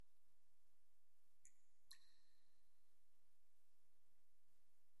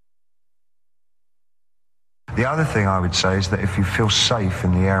The other thing I would say is that if you feel safe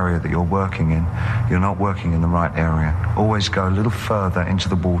in the area that you're working in, you're not working in the right area. Always go a little further into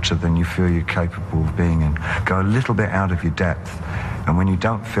the water than you feel you're capable of being in. Go a little bit out of your depth. And when you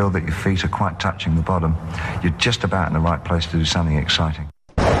don't feel that your feet are quite touching the bottom, you're just about in the right place to do something exciting.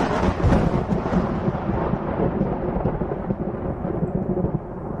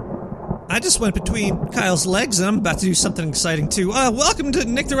 I just went between Kyle's legs, and I'm about to do something exciting, too. Welcome to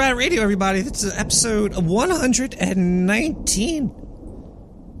Nick the Rat Radio, everybody. This is episode 119.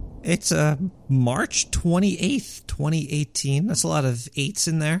 It's March 28th, 2018. That's a lot of eights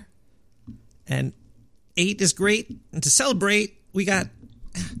in there. And 8 is great. And to celebrate, we got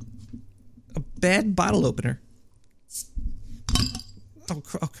a bad bottle opener. Oh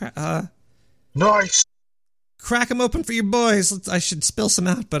crap. Nice. Crack them open for your boys. I should spill some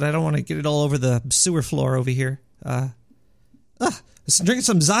out, but I don't want to get it all over the sewer floor over here. I'm drinking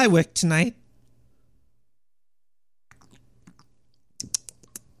some Zywick tonight.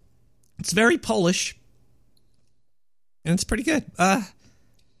 It's very Polish. And it's pretty good.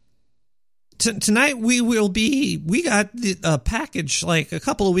 Tonight we got the package like a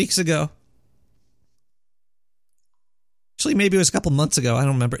couple of weeks ago. Actually, maybe it was a couple months ago. I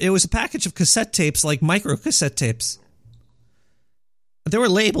don't remember. It was a package of cassette tapes, like micro cassette tapes. They were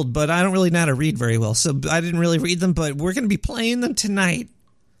labeled, but I don't really know how to read very well, so I didn't really read them, but we're going to be playing them tonight.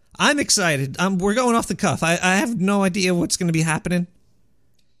 I'm excited. We're going off the cuff. I have no idea what's going to be happening.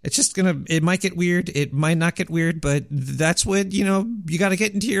 It's just it might get weird. It might not get weird, but that's what, you got to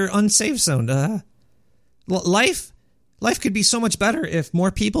get into your unsafe zone. Life could be so much better if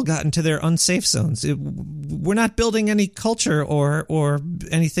more people got into their unsafe zones. We're not building any culture or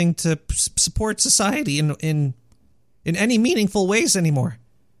anything to support society in any meaningful ways anymore.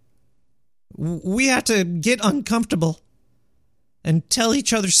 We have to get uncomfortable and tell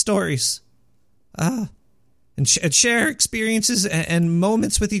each other stories. And share experiences and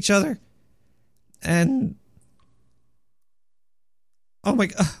moments with each other. And oh my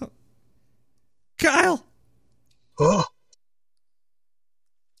God, Kyle! Oh,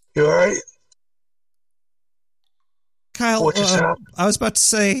 you all right? Kyle, what just happened? I was about to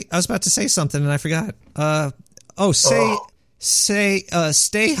say something and I forgot. Stay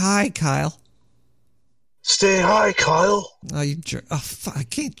high, Kyle. Stay high, Kyle. Oh, you jerk! Oh, fuck, I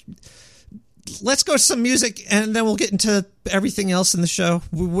can't. Let's go to some music, and then we'll get into everything else in the show.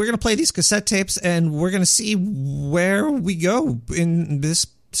 We're going to play these cassette tapes, and we're going to see where we go in this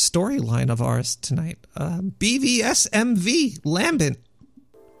storyline of ours tonight. BVSMV, Lambent.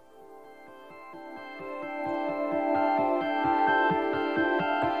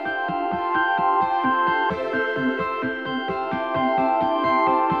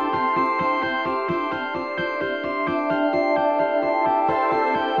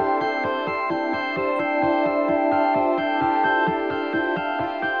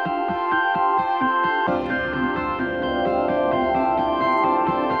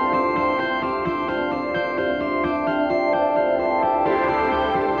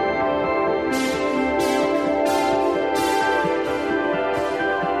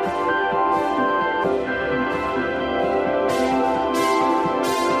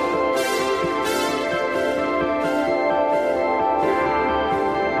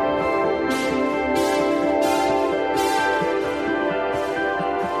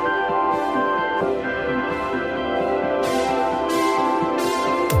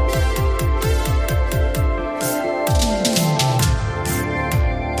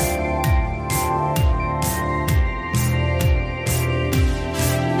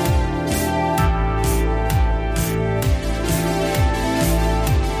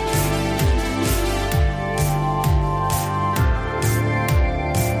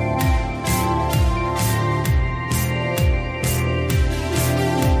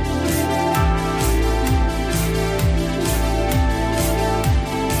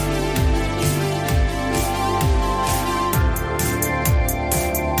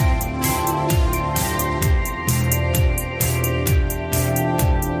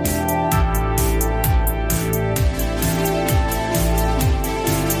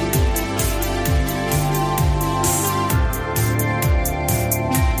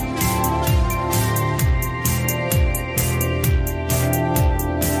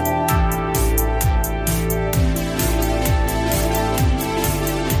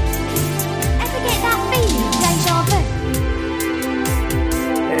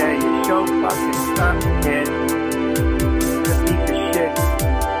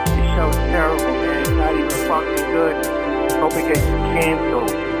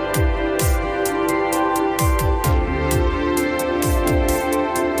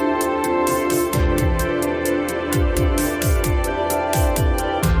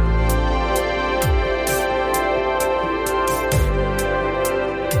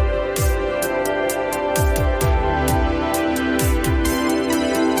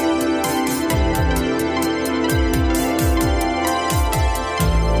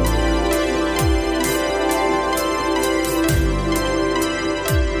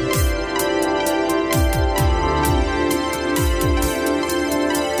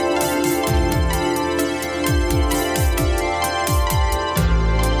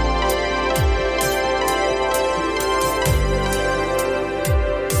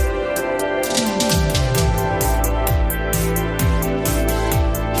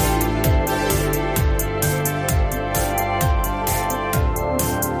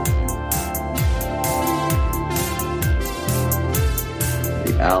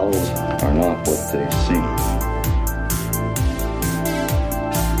 Owls are not what they seem.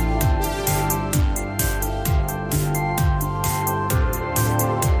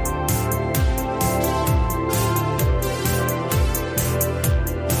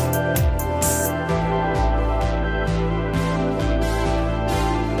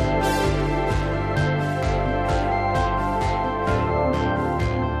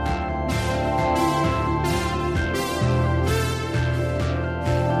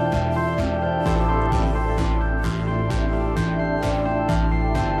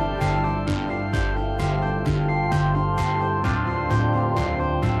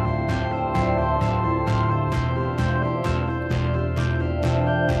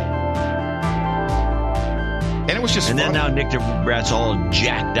 And then now Nick DeBrat's all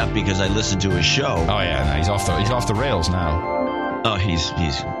jacked up because I listened to his show. Oh yeah, no, he's off the rails now. Oh, he's a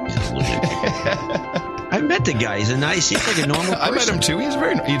lunatic. I met the guy. He's seems like a normal person. I met him too.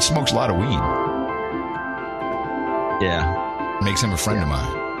 He smokes a lot of weed. Yeah, makes him a friend of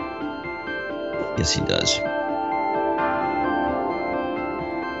mine. Yes, he does.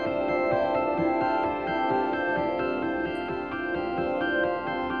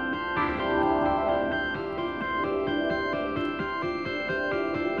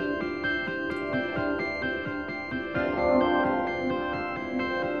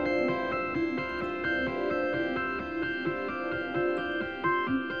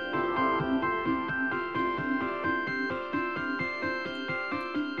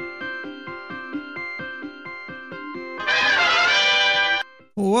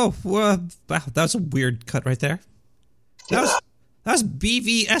 Whoa, wow, that was a weird cut right there. That was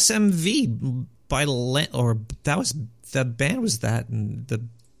BVSMV by that was the band was that, and the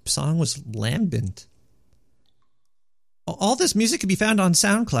song was Lambent. All this music can be found on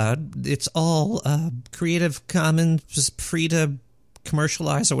SoundCloud. It's all Creative Commons, just free to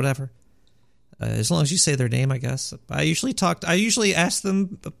commercialize or whatever. As long as you say their name, I guess. I usually ask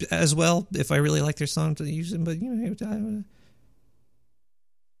them as well if I really like their song to use them, but you know.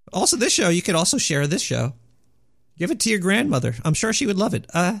 Also, this show, you could also share this show. Give it to your grandmother. I'm sure she would love it.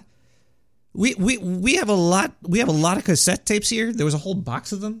 We have a lot of cassette tapes here. There was a whole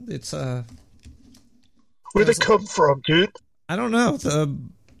box of them. It's Where'd they come from, dude? I don't know. The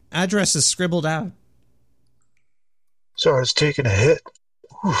address is scribbled out. Sorry, I was taking a hit.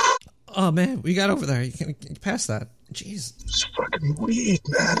 Oof. Oh man, we got over there. You can pass that. Jeez. It's fucking weed,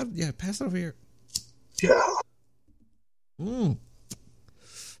 man. Yeah, pass it over here. Yeah.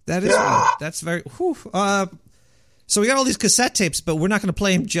 That is weed. That's very. Whew. So we got all these cassette tapes, but we're not going to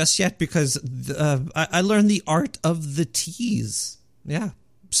play them just yet because I learned the art of the tease. Yeah.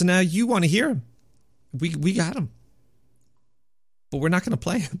 So now you want to hear them. We got them, but we're not going to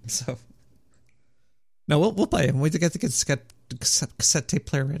play them. So no, we'll play them. We have to get the cassette tape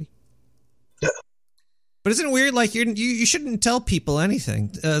player ready. Yeah. But isn't it weird? Like you shouldn't tell people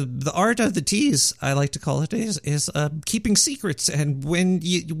anything. The art of the tease, I like to call it, is keeping secrets. And when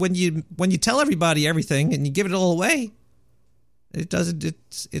you tell everybody everything and you give it all away, it doesn't.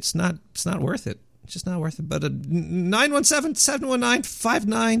 It's not worth it. It's just not worth it. But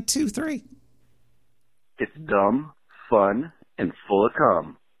 917-719-5923. It's dumb, fun, and full of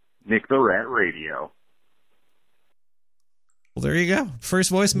cum. Nick the Rat Radio. Well, there you go.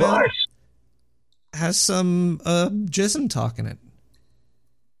 First voicemail. Nice. Has some jism talk in it.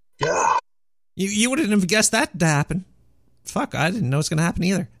 Yeah. You wouldn't have guessed that to happen. Fuck, I didn't know it was going to happen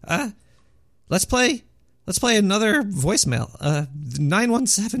either. Let's play another voicemail.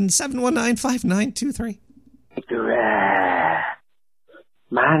 917-719-5923.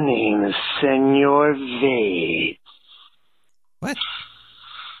 My name is Senor Vape. What?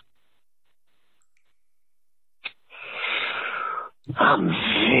 I'm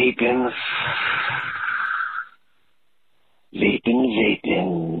vaping.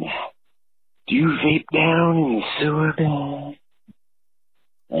 Vaping. Do you vape down in the sewer bin?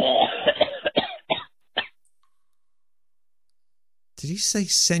 Did you say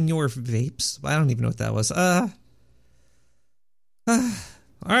Senor Vapes? I don't even know what that was. All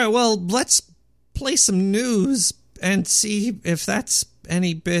right, well, let's play some news and see if that's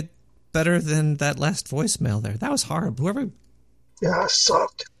any bit better than that last voicemail there. That was horrible. Yeah, it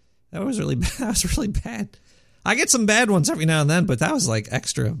sucked. That was really bad. That was really bad. I get some bad ones every now and then, but that was like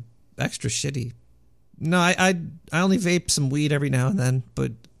extra shitty. No, I only vape some weed every now and then,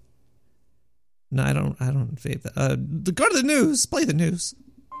 but no, I don't vape that. Go to the news. Play the news.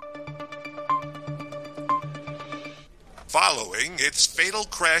 Following its fatal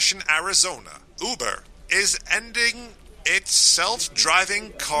crash in Arizona, Uber is ending its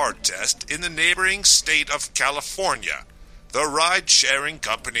self-driving car test in the neighboring state of California. the ride-sharing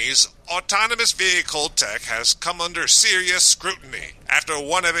company's autonomous vehicle tech has come under serious scrutiny after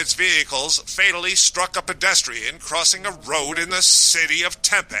one of its vehicles fatally struck a pedestrian crossing a road in the city of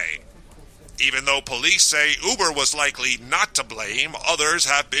Tempe. Even though police say Uber was likely not to blame, others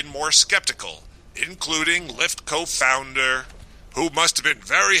have been more skeptical, including Lyft co-founder, who must have been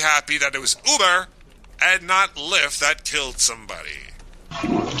very happy that it was Uber and not Lyft that killed somebody. I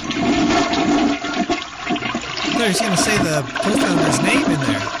thought he was going to say the co-founder's name in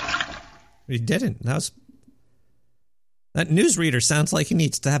there. But he didn't. That newsreader sounds like he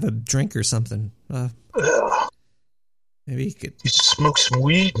needs to have a drink or something. Maybe he could... You smoke some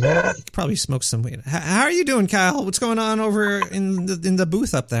weed, man. He could probably smoke some weed. How are you doing, Kyle? What's going on over in the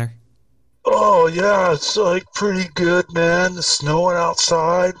booth up there? Oh, yeah, it's like pretty good, man. It's snowing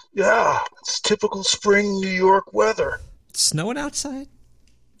outside. Yeah, it's typical spring New York weather. It's snowing outside?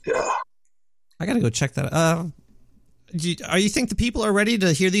 Yeah. I gotta go check that out. You think the people are ready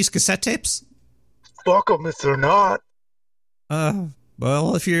to hear these cassette tapes? Fuck them if they're not.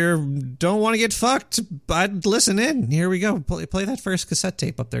 Well, if you don't want to get fucked, I'd listen in. Here we go. Play that first cassette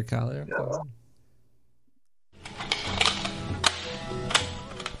tape up there, Kyle. Yeah.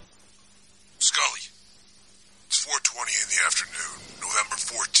 Scully, it's 4:20 in the afternoon, November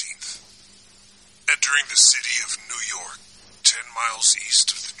 14th. Entering the city of New York, 10 miles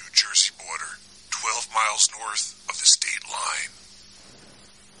east of the New Jersey border, 12 miles north of the state line.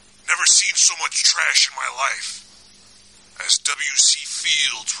 Never seen so much trash in my life. As W.C.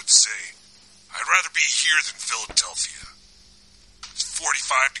 Fields would say, I'd rather be here than Philadelphia. It's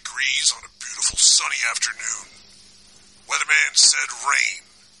 45 degrees on a beautiful sunny afternoon. Weatherman said rain.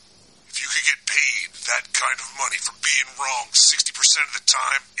 If you could get paid that kind of money for being wrong 60% of the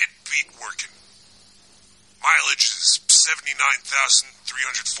time, it'd beat working. Mileage is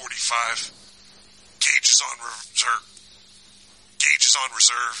 79,345. Gauge is on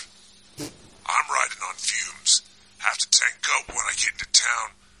reserve. I'm riding on fumes. Have to tank up when I get into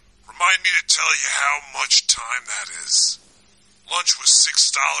town. Remind me to tell you how much time that is. Lunch was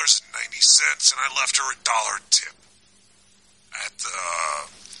 $6.90, and I left her $1 tip. At the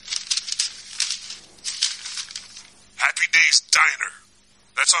Happy Days Diner.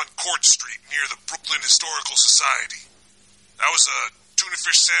 That's on Court Street near the Brooklyn Historical Society. That was a tuna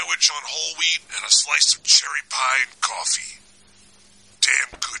fish sandwich on whole wheat and a slice of cherry pie and coffee.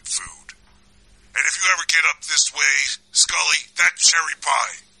 Damn good food. And if you ever get up this way, Scully, that cherry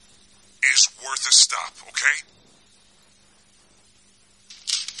pie is worth a stop, okay?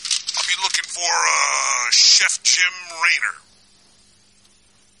 I'll be looking for Chef Jim Raynor.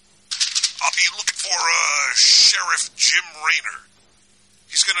 I'll be looking for Sheriff Jim Raynor.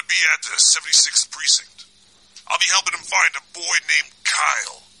 He's going to be at the 76th Precinct. I'll be helping him find a boy named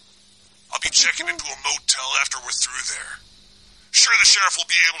Kyle. I'll be checking into a motel after we're through there. Sure, the sheriff will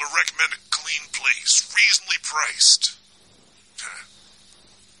be able to recommend a clean place, reasonably priced.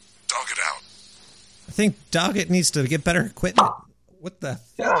 Dog it out. I think Doggett needs to get better equipment. What the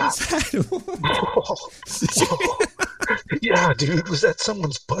fuck is that? Yeah, dude, was that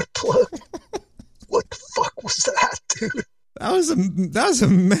someone's butt plug? What the fuck was that, dude? That was a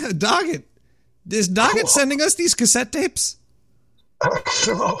Doggett. Is Doggett sending us these cassette tapes? I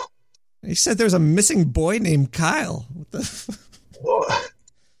don't know. He said there's a missing boy named Kyle. What the? What?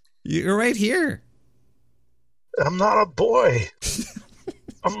 You're right here. I'm not a boy.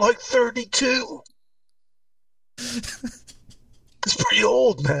 I'm like 32. It's pretty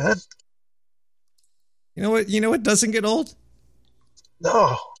old, man. You know what doesn't get old?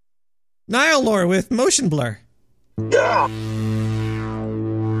 No. Nihilore with motion blur. Yeah.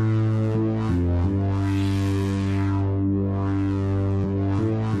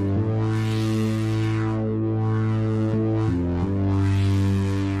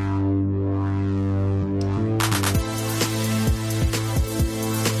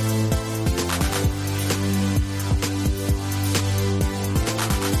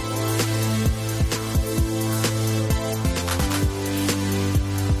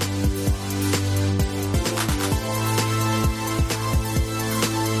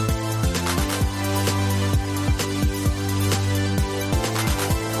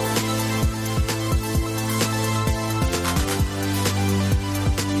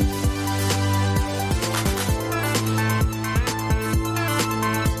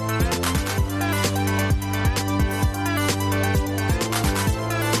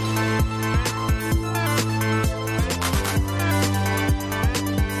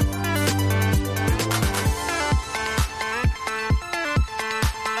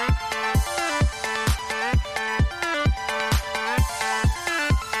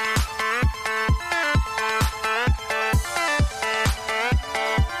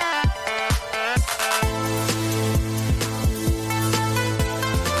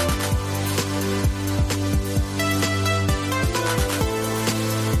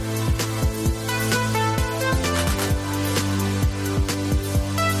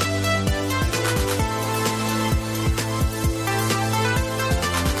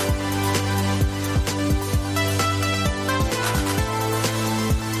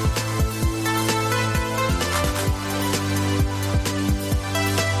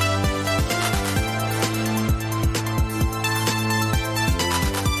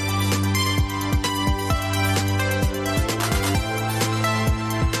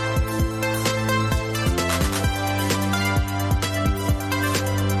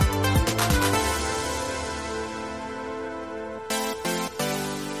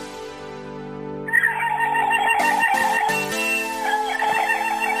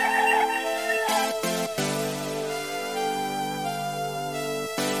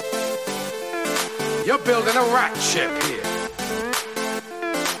 You're building a rat ship here.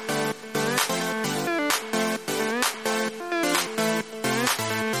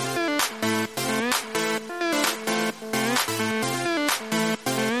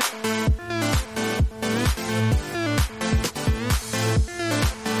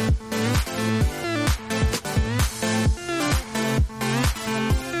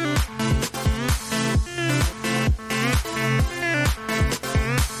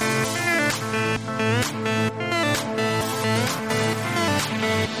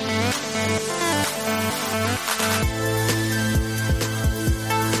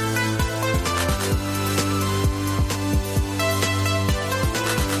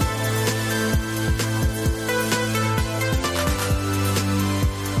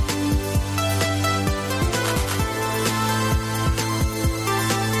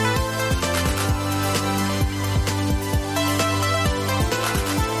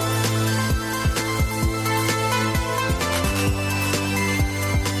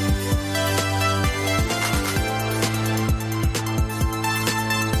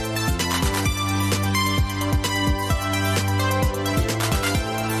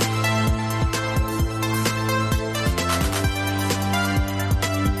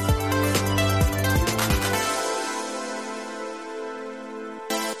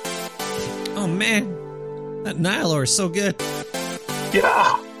 Oh man, that Nihilor is so good.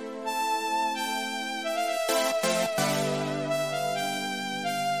 Yeah.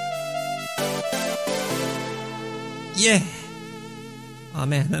 Yeah. Oh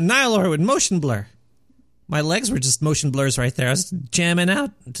man, a Nihilor with motion blur. My legs were just motion blurs right there. I was jamming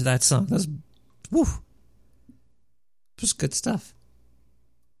out to that song. That was, woo. It was good stuff.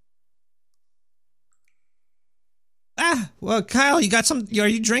 Ah, well, Kyle, you got some? Are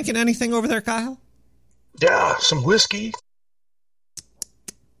you drinking anything over there, Kyle? Yeah, some whiskey.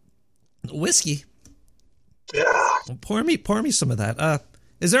 Whiskey? Yeah. Well, pour me some of that.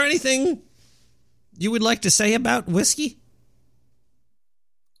 Is there anything you would like to say about whiskey?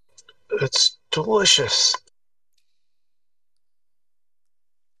 It's delicious.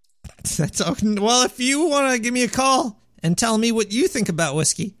 That's well, if you want to give me a call and tell me what you think about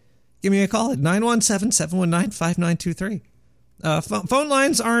whiskey, give me a call at 917-719-5923. Phone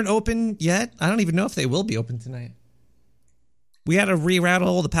lines aren't open yet. I don't even know if they will be open tonight. We had to reroute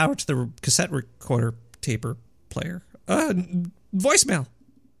all the power to the cassette recorder taper player. Voicemail.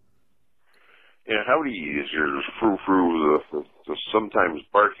 Yeah, howdy is your frou-frou, the sometimes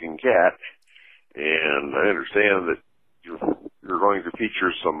barking cat, and I understand that you're going to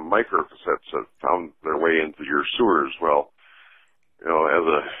feature some microcassettes that found their way into your sewers. Well, you know,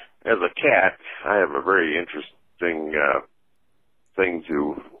 as a cat, I have a very interesting thing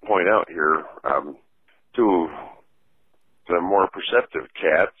to point out here. To the more perceptive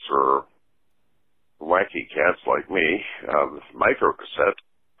cats or wacky cats like me, microcassette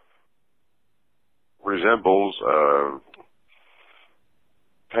resembles a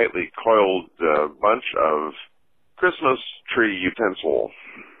tightly coiled bunch of Christmas tree utensil.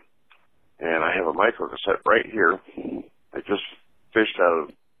 And I have a microcassette right here. I just fished out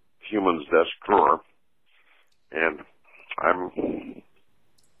of Human's desk drawer. And I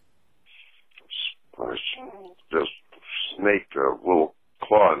just snaked a little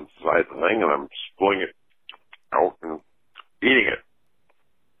claw inside the thing, and I'm pulling it out and eating it.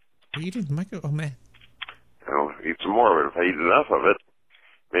 Eating the micro? Oh, man. I'll eat some more of it. If I eat enough of it,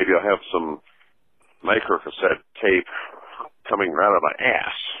 maybe I'll have some microcassette tape coming right out of my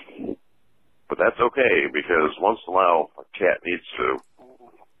ass. But that's okay, because once in a while, a cat needs to...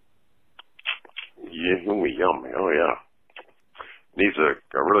 Yum. Oh, yeah. Needs a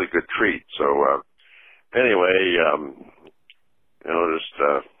really good treat. So, anyway, just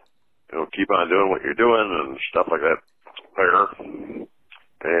keep on doing what you're doing and stuff like that there.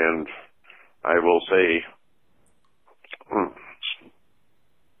 And I will say,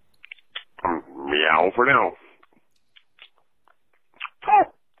 meow for now.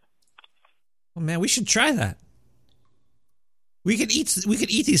 Oh man, we should try that. We could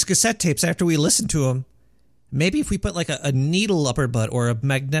eat these cassette tapes after we listen to them. Maybe if we put like a needle up our butt or a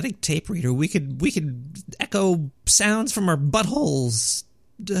magnetic tape reader, we could echo sounds from our buttholes.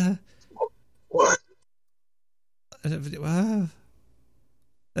 What?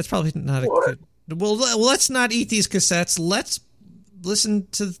 That's probably not a good... Well, let's not eat these cassettes. Let's listen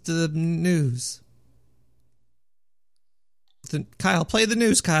to the news. Kyle, play the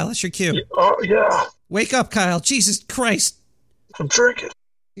news, Kyle. That's your cue. Yeah. Wake up, Kyle. Jesus Christ. I'm drinking.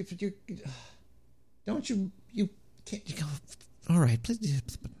 Don't you can't... You go. All right, please.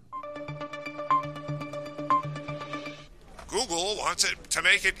 Google wants it to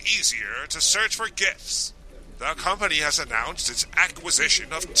make it easier to search for GIFs. The company has announced its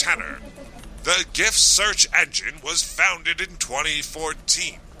acquisition of Tenor. The GIF search engine was founded in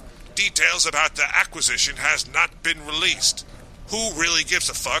 2014. Details about the acquisition has not been released. Who really gives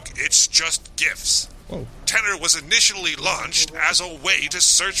a fuck? It's just GIFs. Whoa. Tenor was initially launched as a way to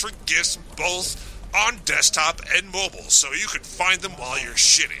search for GIFs both on desktop and mobile, so you could find them while you're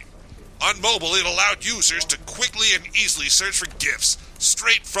shitting. On mobile, it allowed users to quickly and easily search for GIFs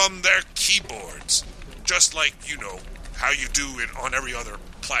straight from their keyboards. Just like, how you do it on every other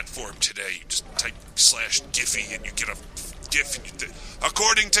platform today. You just type /Giphy and you get a GIF.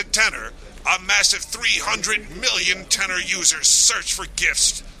 According to Tenor, a massive 300 million Tenor users search for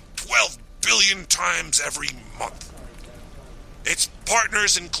GIFs 12 billion times every month. Its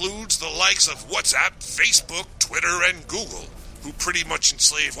partners includes the likes of WhatsApp, Facebook, Twitter, and Google, who pretty much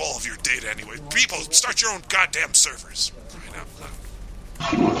enslave all of your data anyway. People, start your own goddamn servers. Right out loud.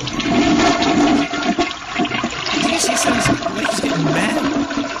 Jeez, he sounds like he's getting mad.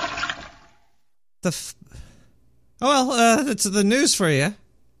 That's the news for you.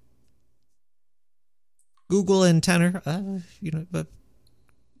 Google and Tenor, but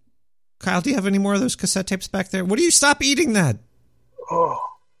Kyle, do you have any more of those cassette tapes back there? What do you stop eating that? Oh,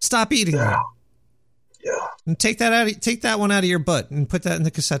 stop eating that. Yeah. And take that one out of your butt and put that in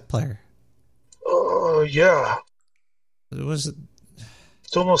the cassette player. Oh, yeah. It's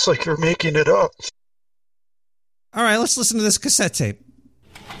almost like you're making it up. All right, let's listen to this cassette tape.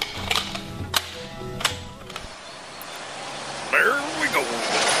 There we go.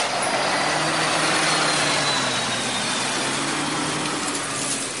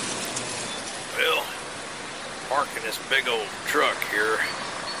 Well, parking this big old truck here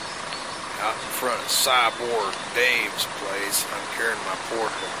out in front of Cyborg Dave's place. I'm carrying my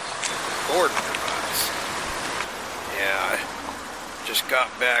portable recording device. Yeah, I just got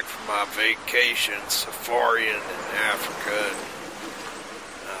back from my vacation safaring in Africa and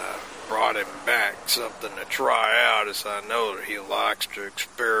brought him back something to try out, as I know that he likes to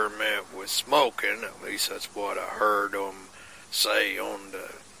experiment with smoking. At least that's what I heard him say on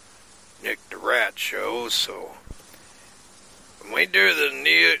the Nick the Rat show. So when we do the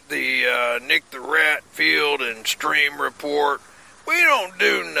Nick the Rat Field and Stream Report, we don't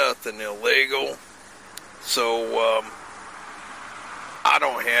do nothing illegal. So I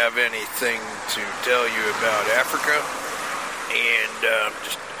don't have anything to tell you about Africa, and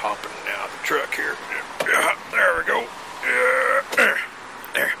just hopping out of the truck here. There we go.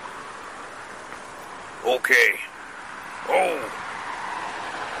 There. Okay. Oh.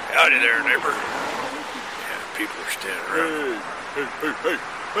 Howdy there, neighbor. Yeah, people are standing around.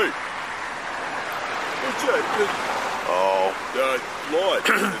 Hey. What's that? Blood.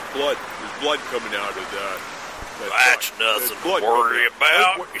 There's blood coming out of that. That's nothing to worry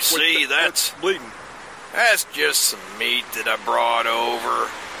about. You see, that's bleeding. That's just some meat that I brought over.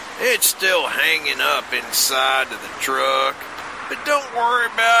 It's still hanging up inside of the truck. But don't worry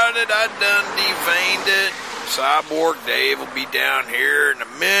about it. I done deveined it. Cyborg Dave will be down here in a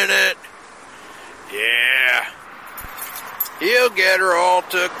minute. Yeah. He'll get her all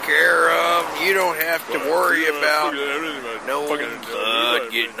took care of. You don't have to worry about no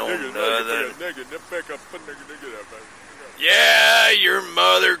blood getting on nothing. Yeah, your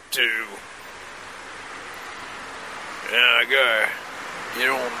mother too. Yeah, I gotta get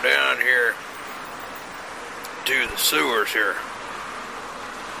on down here to the sewers here.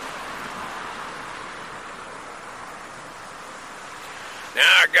 Now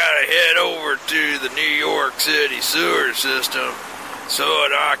I gotta head over to the New York City sewer system so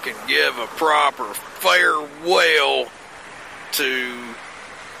that I can give a proper farewell to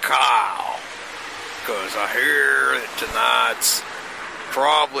Kyle. Because I hear that tonight's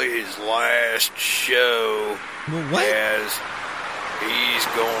probably his last show, as he's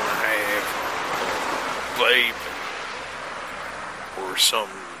gonna have vape or some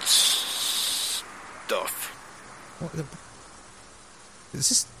stuff. Is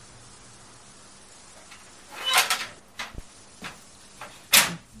this...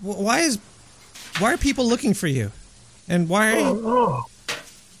 Why are people looking for you? And why are you...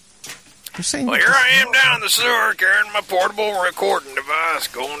 You're saying... Well, here I am down the sewer carrying my portable recording device,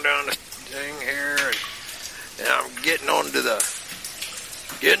 going down the thing here, and I'm getting onto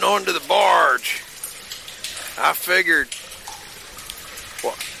the barge. I figured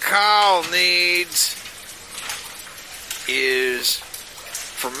what Kyle needs is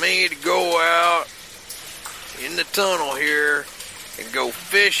for me to go out in the tunnel here and go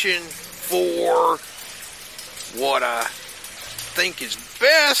fishing for what I think is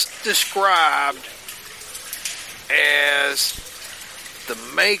best described as the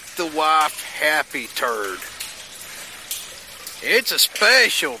Make the Wife Happy turd. It's a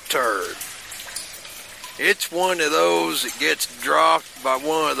special turd. It's one of those that gets dropped by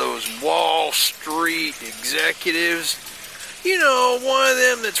one of those Wall Street executives. You know, one of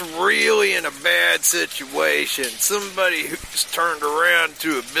them that's really in a bad situation. Somebody who's turned around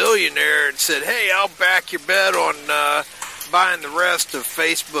to a billionaire and said, hey, I'll back your bet on buying the rest of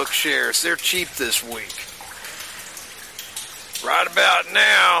Facebook shares. They're cheap this week. Right about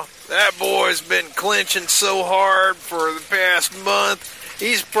now, that boy's been clinching so hard for the past month,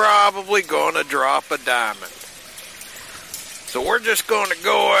 he's probably going to drop a diamond. So we're just going to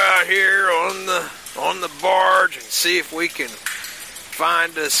go out here on the barge and see if we can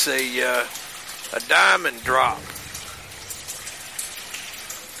find us a diamond drop.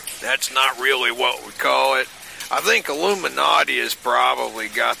 That's not really what we call it. I think Illuminati has probably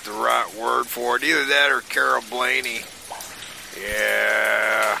got the right word for it. Either that or Carol Blaney.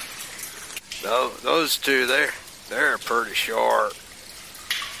 Yeah. Those two, they're pretty sharp.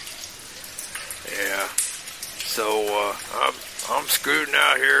 Yeah. So, I'm scooting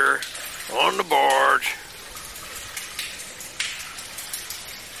out here on the barge.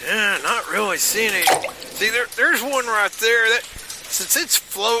 Yeah, not really seeing any. See, there's one right there that, since it's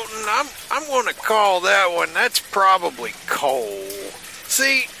floating, I'm going to call that one, that's probably coal.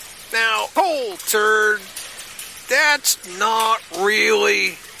 See, now, coal turd, that's not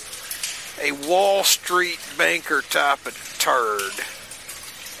really a Wall Street banker type of turd.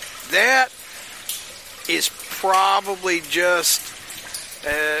 That is probably just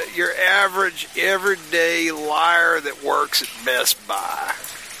your average, everyday liar that works at Best Buy.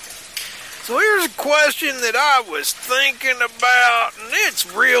 So here's a question that I was thinking about, and it's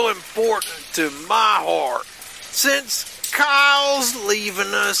real important to my heart. Since Kyle's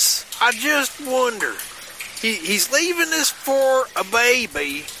leaving us, I just wonder, he's leaving us for a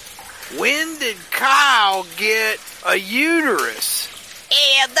baby. When did Kyle get a uterus?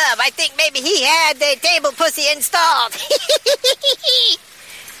 Hey, Dub, I think maybe he had the table pussy installed.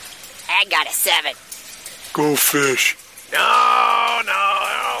 I got a 7. Go fish. No,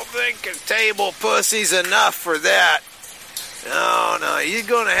 I don't think a table pussy's enough for that. No, you're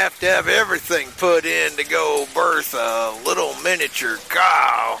going to have everything put in to go birth a little miniature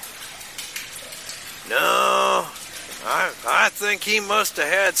cow. No, I think he must have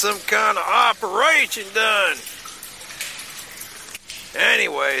had some kind of operation done.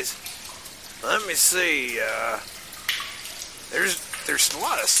 Anyways, let me see. There's a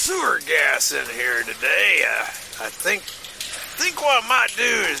lot of sewer gas in here today. I think what I might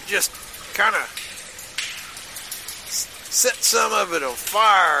do is just kind of set some of it on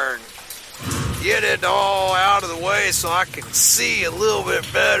fire and get it all out of the way so I can see a little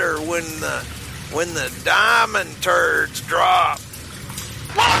bit better when the diamond turds drop.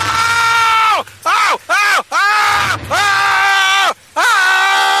 Whoa! Oh! Oh! Oh! Oh! Oh!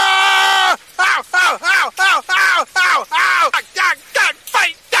 Ow! Ow! Ow! Ow! Ow! Ow! Ow! God!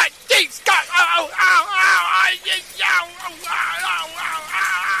 Fight! God! Jeez! God! Ow! Ow! Ow!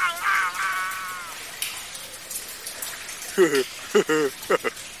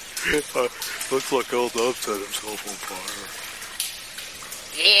 Looks like old Dub set himself on fire.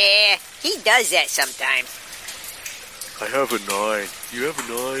 Yeah, he does that sometimes. I have a 9. You have a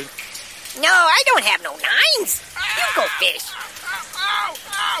 9? No, I don't have no 9s. You go fish. Ow!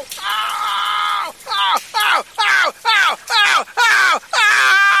 Ow! Ow! Ow! Ow! Ow! Ow! Ow! Ow!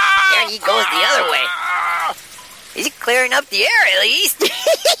 Ow! There he goes the other way. He's clearing up the air at least.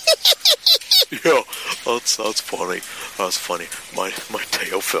 Yeah, that's funny. That's funny. My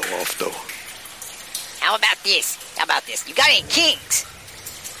tail fell off though. How about this? You got any kings?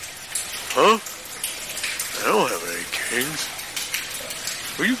 Huh? I don't have any kings.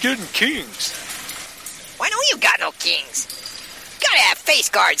 Where you getting kings? Why don't you got no kings? You gotta have face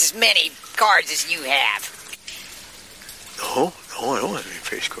cards, as many cards as you have. No, I don't have any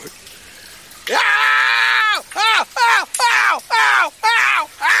face cards. Ow! Ow! Ow! Ow! Ow! Ow!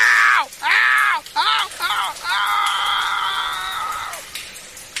 Ow! Ow! Ow! Ow! Ow!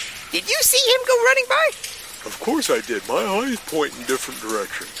 Did you see him go running by? Of course I did. My eyes point in different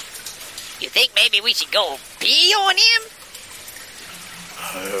directions. You think maybe we should go pee on him?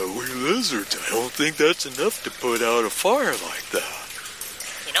 We're lizards. I don't think that's enough to put out a fire like that.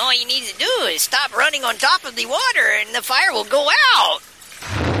 You know, all you need to do is stop running on top of the water and the fire will go out.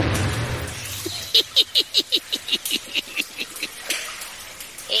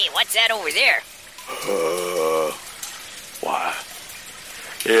 Hey, what's that over there? Why?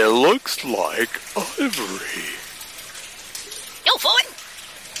 It looks like ivory. No fun.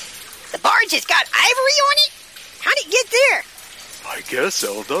 The barge has got ivory on it? How'd it get there? I guess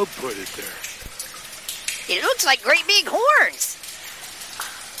L-Dub put it there. It looks like great big horns.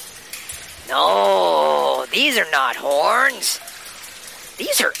 No, these are not horns.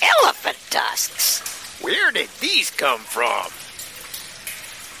 These are elephant tusks. Where did these come from?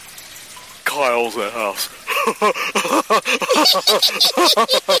 Kyle's house.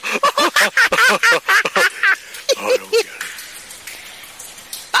 I don't get it.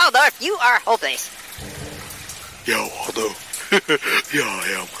 Waldorf, you are hopeless. Yeah, Waldo. Yeah, I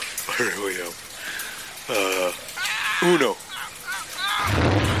am. I really am. Uno.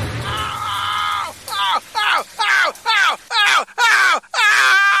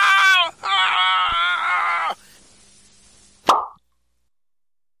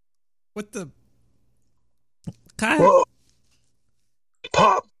 What the? Kyle? Whoa.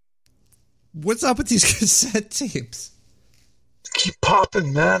 Pop. What's up with these cassette tapes? Keep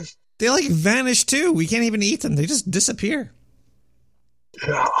popping, man. They like vanish too. We can't even eat them. They just disappear.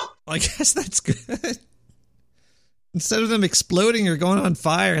 Yeah. I guess that's good. Instead of them exploding or going on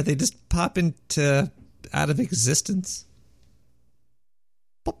fire, they just pop into out of existence.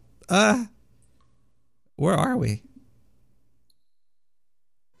 Where are we?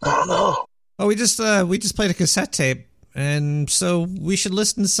 I don't know. Oh, we just played a cassette tape, and so we should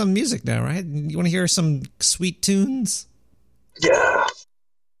listen to some music now, right? You want to hear some sweet tunes? Yeah.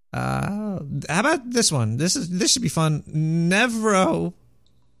 How about this one? This should be fun. Nevro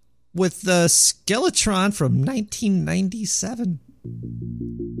with the Skeletron from 1997.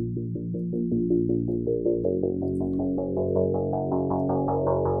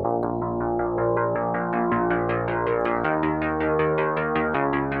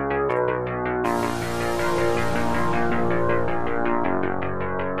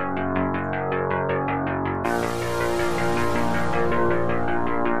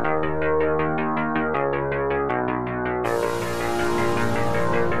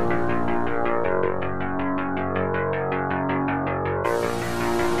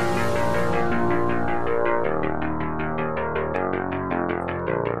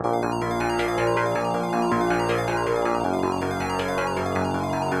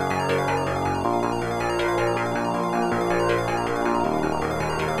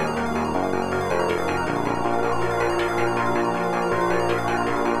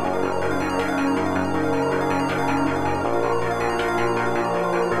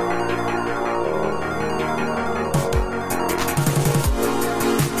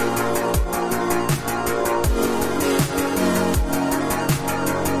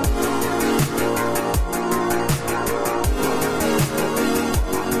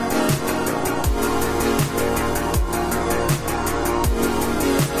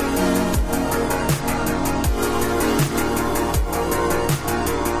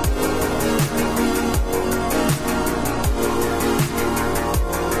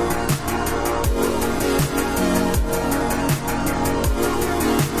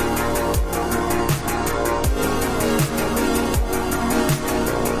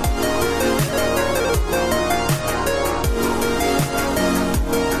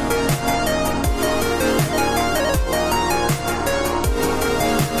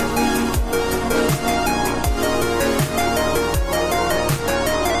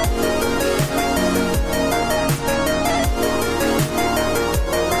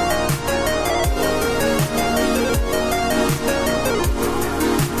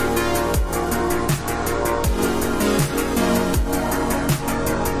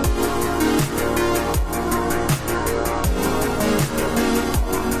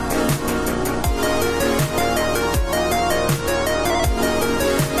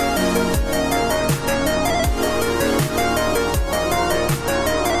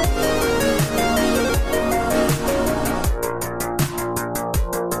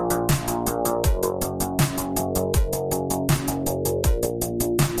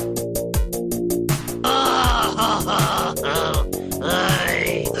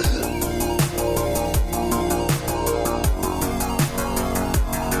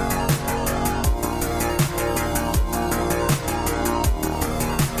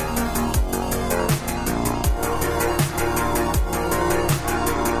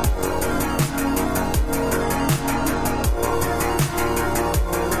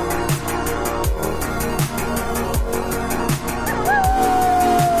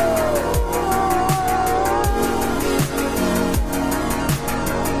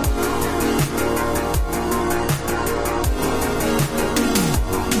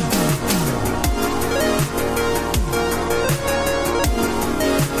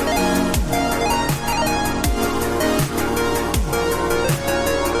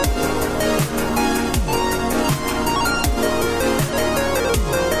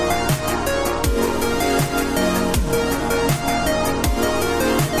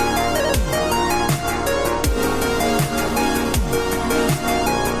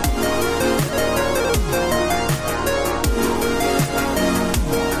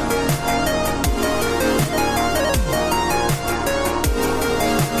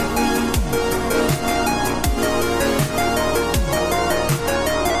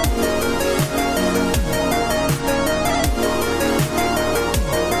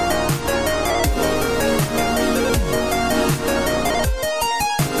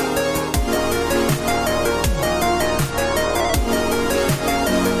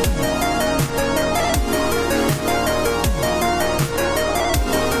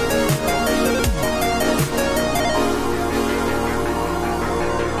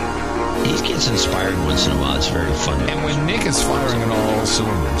 hard once in a while. It's very fun. And when Nick is firing on all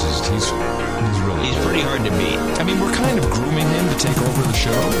cylinders, he's pretty hard to beat. I mean, we're kind of grooming him to take over the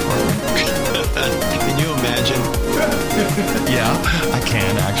show. Can you imagine? Yeah, I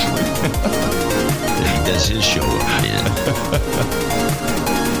can actually. He does his show up, man.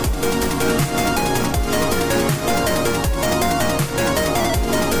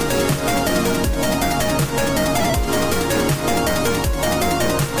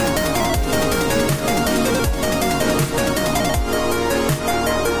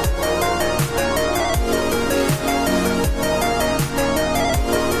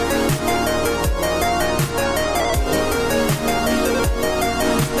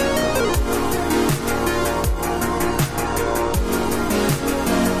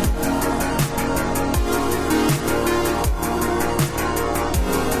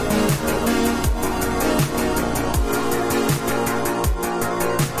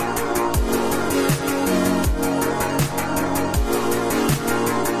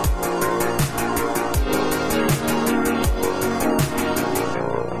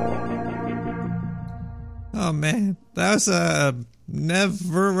 That was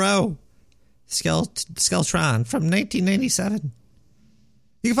Neverro Skeltron from 1997.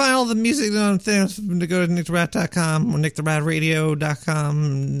 You can find all the music on things to go to nicktherat.com or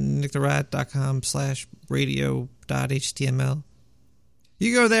nicktheratradio.com, nicktherat.com/radio.html.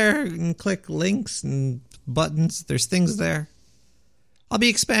 You go there and click links and buttons. There's things there. I'll be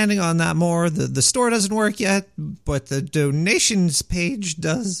expanding on that more. The store doesn't work yet, but the donations page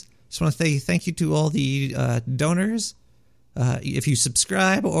does. Just want to say thank you to all the donors. If you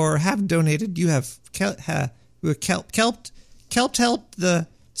subscribe or have donated, you have helped the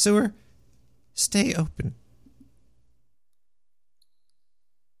sewer stay open.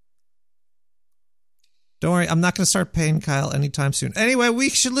 Don't worry, I'm not going to start paying Kyle anytime soon. Anyway, we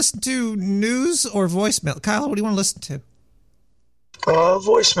should listen to news or voicemail. Kyle, what do you want to listen to?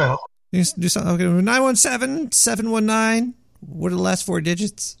 Voicemail. You do something. Okay, 917-719. What are the last four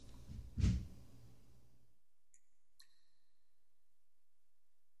digits?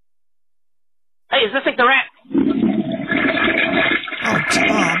 Hey, is this Nick the Rat?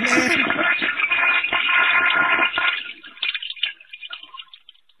 Oh, man.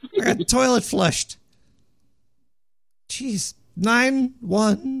 I got the toilet flushed. Jeez.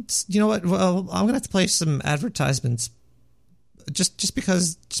 9-1. You know what? Well, I'm gonna have to play some advertisements. Just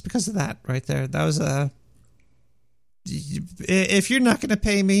because of that right there. That was if you're not gonna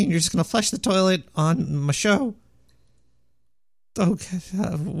pay me and you're just gonna flush the toilet on my show. Okay,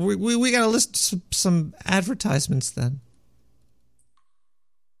 we gotta listen to some advertisements then.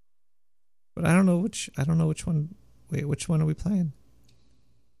 But I don't know which one. Wait, which one are we playing?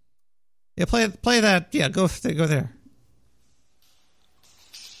 Yeah, play that. Yeah, go there.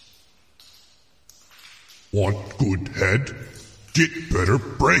 Want good head? Get better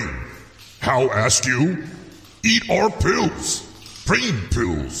brain. How asked you? Eat our pills. Brain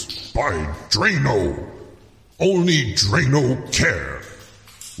pills by Drano. Only Drano care.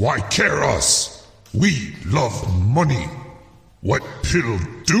 Why care us? We love money. What pill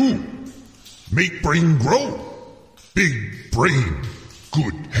do? Make brain grow. Big brain.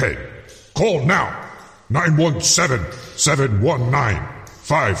 Good head. Call now.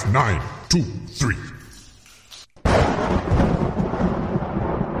 917-719-5923.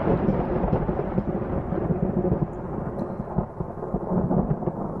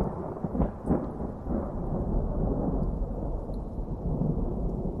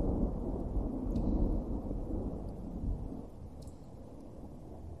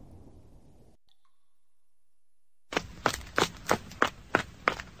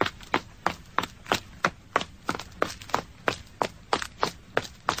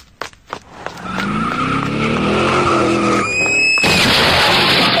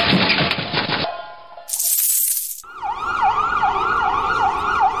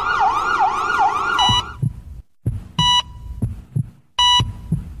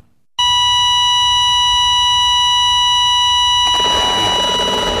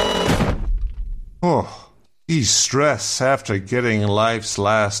 Stress after getting life's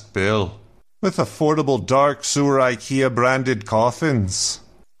last bill with affordable dark sewer IKEA branded coffins.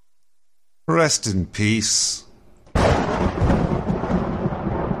 Rest in peace.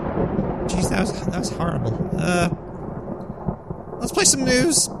 Jeez, that was horrible. Let's play some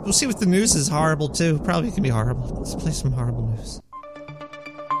news. We'll see what the news is horrible too. Probably can be horrible. Let's play some horrible news.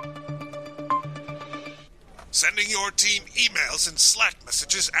 Sending your team emails and Slack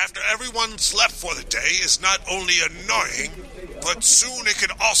messages after everyone's left for the day is not only annoying, but soon it can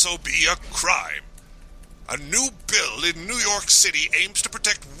also be a crime. A new bill in New York City aims to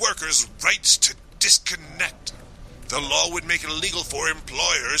protect workers' rights to disconnect. The law would make it illegal for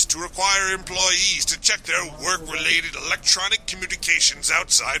employers to require employees to check their work-related electronic communications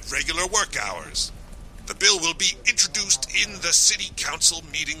outside regular work hours. The bill will be introduced in the City Council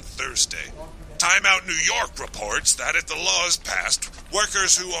meeting Thursday. Time Out New York reports that if the law is passed,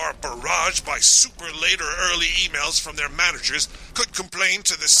 workers who are barraged by super late or early emails from their managers could complain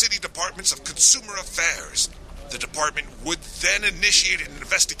to the City Departments of Consumer Affairs. The department would then initiate an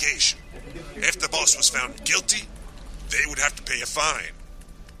investigation. If the boss was found guilty, they would have to pay a fine.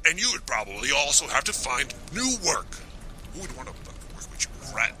 And you would probably also have to find new work. Who would want to work with you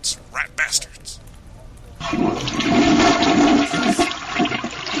rats, rat bastards?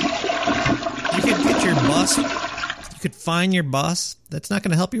 You could get your boss. You could find your boss. That's not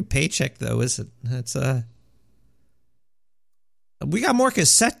going to help your paycheck, though, is it? That's We got more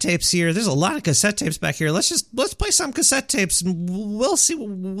cassette tapes here. There's a lot of cassette tapes back here. Let's play some cassette tapes, and we'll see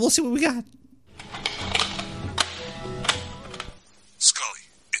what we got. Scully,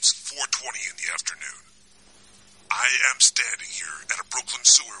 it's 4:20 in the afternoon. I am standing here at a Brooklyn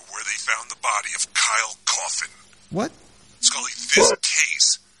sewer where they found the body of Kyle Coffin. What? Scully, this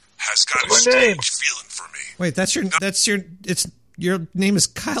case has got a strange feeling for me. Wait, your name is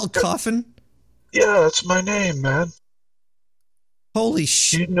Kyle Coffin? Yeah, that's my name, man. Holy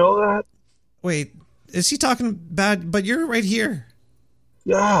shit. You know that? Wait, is he talking bad? But you're right here.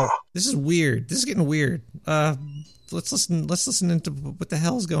 Yeah. This is weird. This is getting weird. Let's listen into what the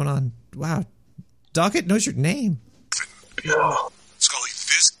hell is going on. Wow. Doggett knows your name. Yeah. Scully,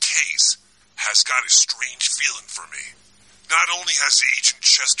 this case has got a strange feeling for me. Not only has Agent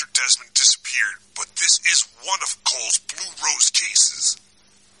Chester Desmond disappeared, but this is one of Cole's Blue Rose cases.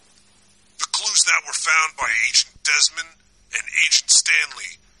 The clues that were found by Agent Desmond and Agent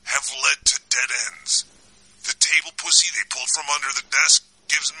Stanley have led to dead ends. The table pussy they pulled from under the desk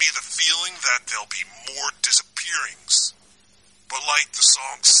gives me the feeling that there'll be more disappearings. But like the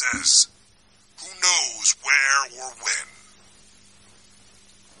song says, who knows where or when?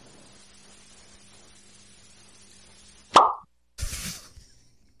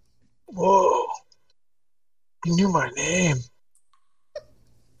 Whoa. You knew my name.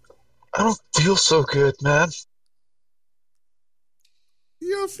 I don't feel so good, man.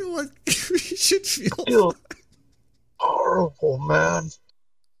 You don't feel like you should feel. I feel horrible, man.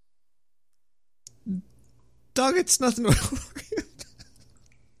 Dog, it's nothing to worry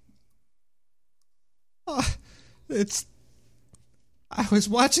about. I was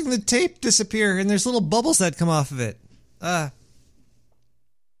watching the tape disappear, and there's little bubbles that come off of it.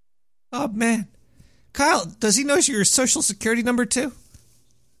 Oh, man. Kyle, does he know your social security number, too?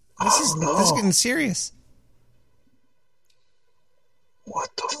 This is getting serious. What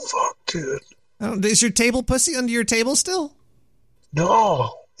the fuck, dude? Is your table pussy under your table still?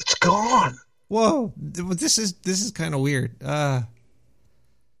 No, it's gone. Whoa, this is kind of weird. Well,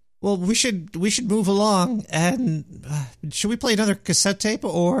 we should move along, and should we play another cassette tape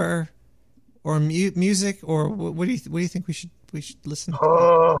or music, or what do you think we should listen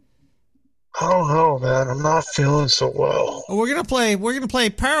to? I don't know, man. I'm not feeling so well. We're gonna play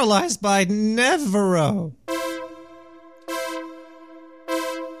 "Paralyzed" by Navarro.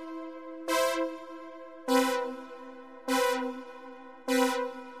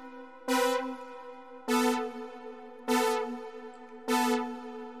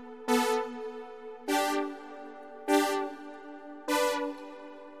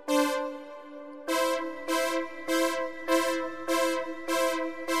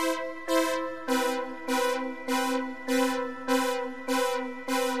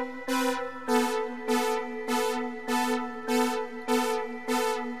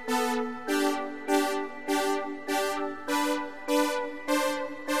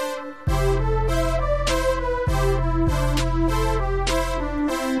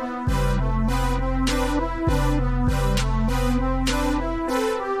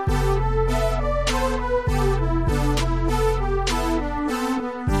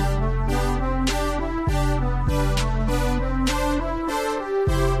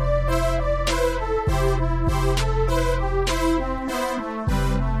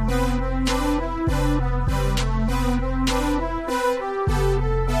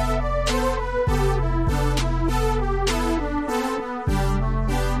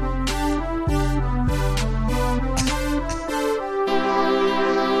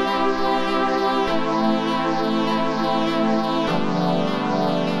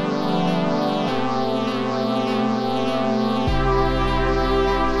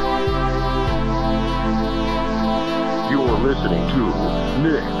 listening to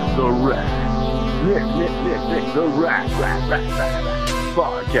Nick the Rat. Nick the Rat.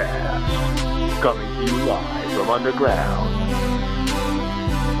 Podcast, coming to you live from underground.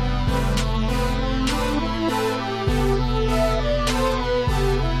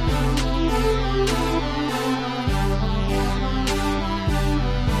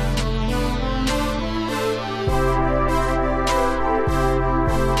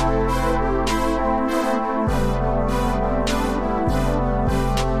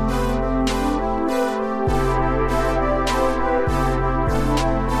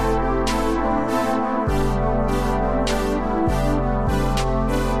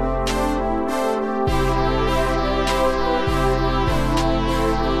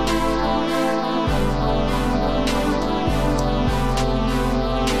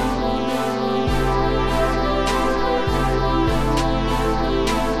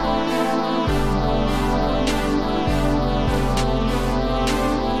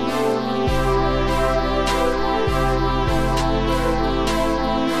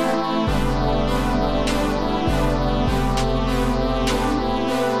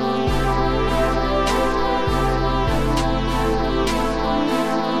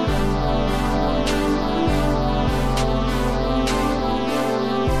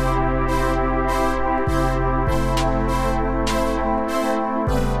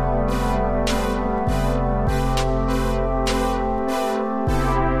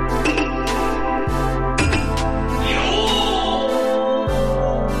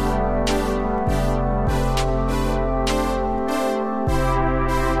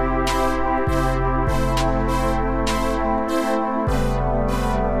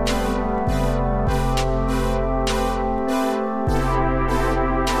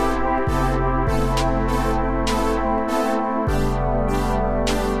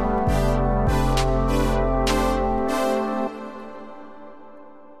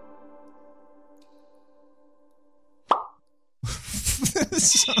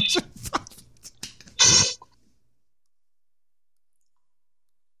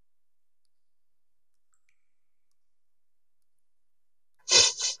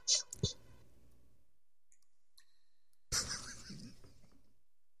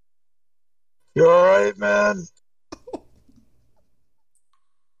 You alright, man?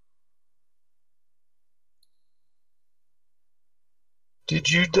 Did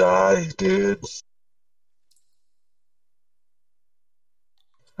you die, dude?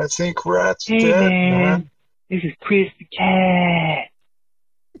 I think Rat's Hey, dead, man. This is Chris the Cat.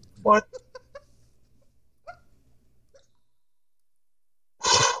 What?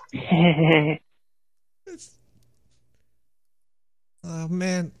 Oh,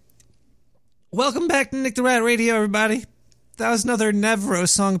 man. Welcome back to Nick the Rat Radio, everybody. That was another Nevro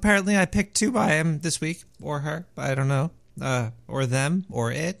song. Apparently, I picked two by him this week. Or her. I don't know. Or them.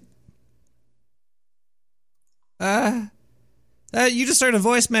 Or it. You just heard a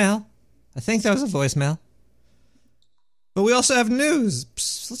voicemail. I think that was a voicemail. But we also have news.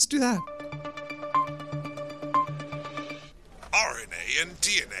 Psst, let's do that. RNA and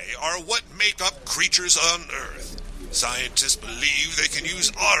DNA are what make up creatures on Earth. Scientists believe they can use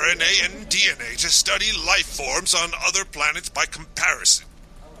RNA and DNA to study life forms on other planets by comparison.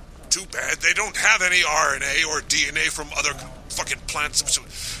 Too bad they don't have any RNA or DNA from other fucking planets. So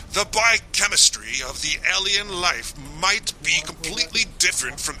the biochemistry of the alien life might be completely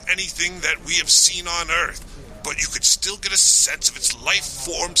different from anything that we have seen on Earth, but you could still get a sense of its life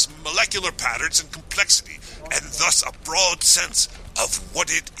forms, molecular patterns, and complexity, and thus a broad sense of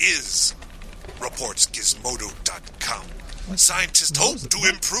what it is. Reports Gizmodo.com. Scientists hope to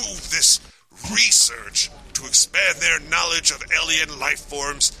improve this research to expand their knowledge of alien life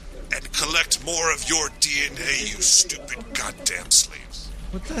forms and collect more of your DNA, you stupid goddamn slaves.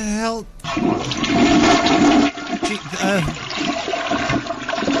 What the hell?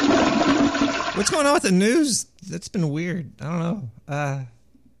 What's going on with the news? That's been weird. I don't know.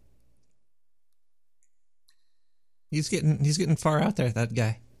 He's getting far out there, that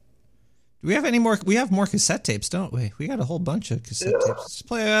guy. Do we have any more? We have more cassette tapes, don't we? We got a whole bunch of cassette tapes.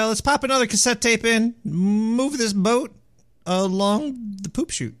 Let's pop another cassette tape in. Move this boat along the poop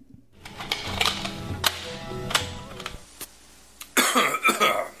chute.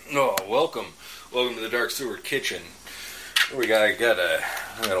 Oh, welcome to the Dark Sewer Kitchen. I got a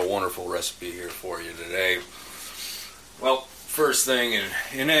wonderful recipe here for you today. Well, first thing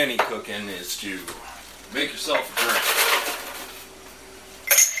in any cooking is to make yourself a drink.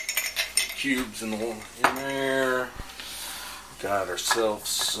 Cubes in there. Got ourselves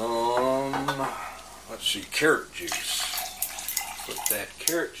some, let's see, carrot juice. Put that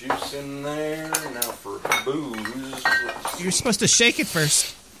carrot juice in there. Now for booze. You're supposed to shake it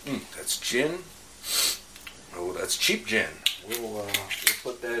first. That's gin. Oh, that's cheap gin. we'll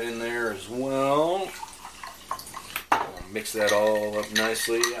put that in there as well. I'll mix that all up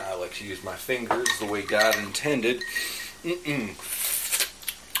nicely. I like to use my fingers the way God intended. Ooh,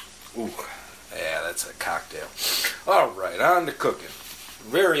 yeah, that's a cocktail. All right, on to cooking.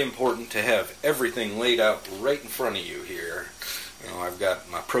 Very important to have everything laid out right in front of you here. You know, I've got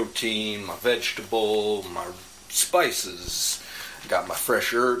my protein, my vegetable, my spices. Got my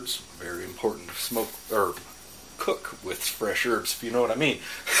fresh herbs. Very important to smoke or cook with fresh herbs, if you know what I mean.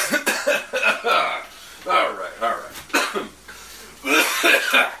 All right.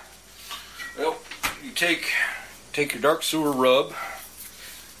 Well, you take your dark sewer rub.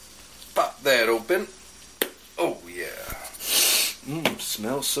 Pop that open. Oh yeah.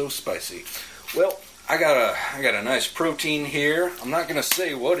 Smells so spicy. Well, I got a nice protein here. I'm not gonna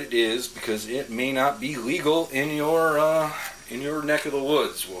say what it is because it may not be legal in your neck of the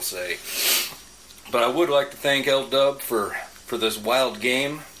woods, we'll say. But I would like to thank L-Dub for this wild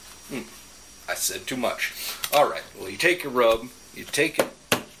game. I said too much. All right. Well, you take your rub, you take it,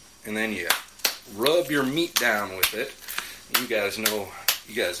 and then you rub your meat down with it. You guys know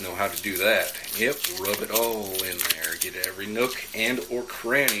how to do that. Yep, rub it all in there. Get every nook and or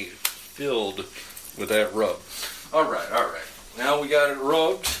cranny filled with that rub. All right. Now we got it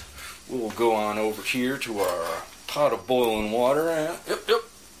rubbed. We'll go on over here to our pot of boiling water. Yep.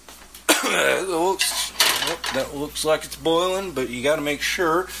 That looks like it's boiling, but you got to make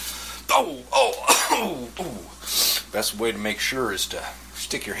sure. Best way to make sure is to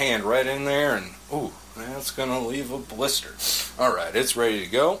stick your hand right in there, and that's gonna leave a blister. All right, it's ready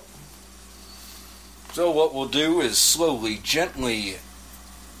to go. So what we'll do is slowly, gently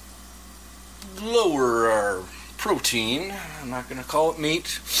lower our protein. I'm not gonna call it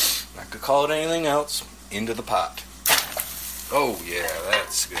meat. I'm not gonna call it anything else. Into the pot. Oh yeah,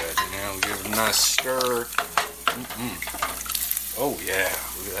 that's good. Now we give it a nice stir. Oh yeah,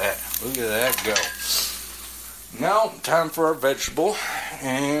 look at that go. Now, time for our vegetable.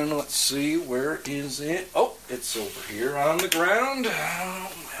 And let's see, where is it? Oh, it's over here on the ground.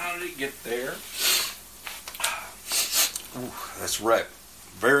 How did it get there? Ooh, that's right.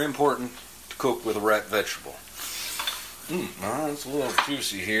 Very important to cook with a ripe vegetable. It's a little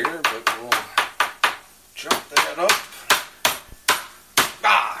juicy here, but we'll chop that up.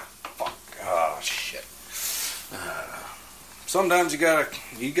 Oh, shit. Sometimes you gotta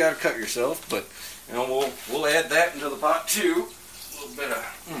cut yourself, but you know we'll add that into the pot too. A little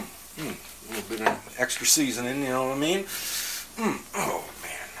bit of extra seasoning. You know what I mean? Oh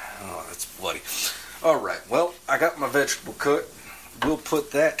man, that's bloody. All right. Well, I got my vegetable cut. We'll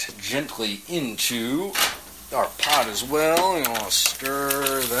put that gently into our pot as well, and I'll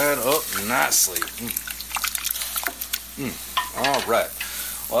stir that up nicely. All right.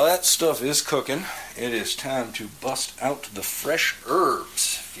 While that stuff is cooking, it is time to bust out the fresh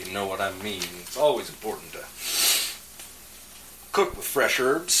herbs, if you know what I mean. It's always important to cook with fresh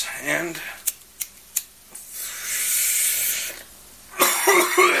herbs, and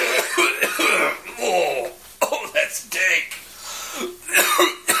oh, that's dank.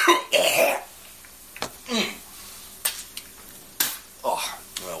 Well,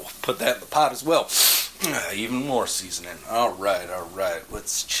 we'll put that in the pot as well. Even more seasoning. All right.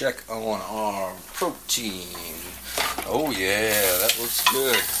 Let's check on our protein. Oh yeah, that looks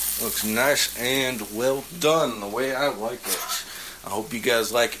good. Looks nice and well done, the way I like it. I hope you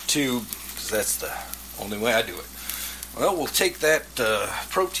guys like it too, because that's the only way I do it. Well, we'll take that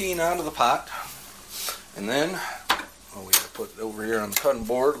protein out of the pot, and then we gotta put it over here on the cutting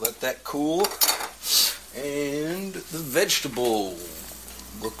board. Let that cool, and the vegetable.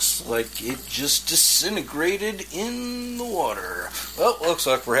 Looks like it just disintegrated in the water. Well, looks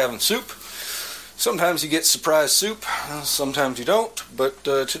like we're having soup. Sometimes you get surprise soup, sometimes you don't. But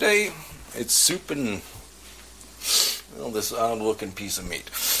today, it's soup and this odd-looking piece of meat.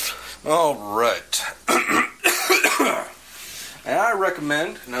 All right. And I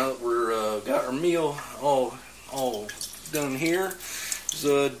recommend, now that we're got our meal all done here, is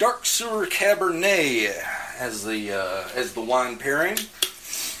a dark sewer Cabernet as the wine pairing.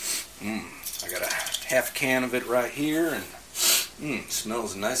 I got a half can of it right here, and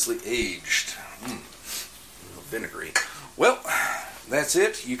smells nicely aged. A little vinegary. Well, that's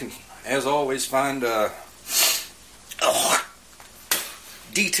it. You can, as always, find a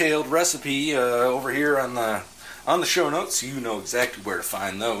detailed recipe over here on the show notes. You know exactly where to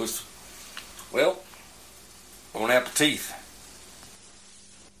find those. Well, bon appetit.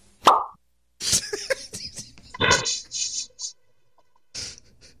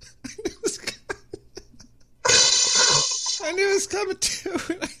 I knew it was coming too.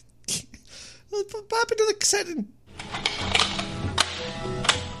 Pop into the cassette and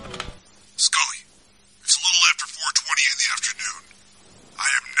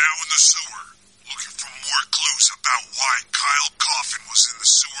about why Kyle Coffin was in the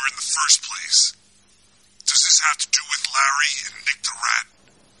sewer in the first place. Does this have to do with Larry and Nick the Rat?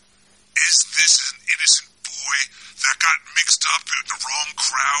 Is this an innocent boy that got mixed up in the wrong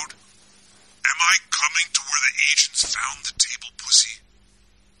crowd? Am I coming to where the agents found the table pussy?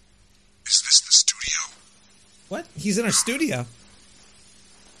 Is this the studio? What? He's in our studio.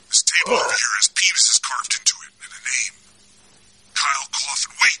 This table over here has penises carved into it and a name. Kyle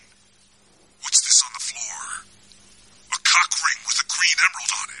Coffin. Wait! What's this on the floor? A cock ring with a green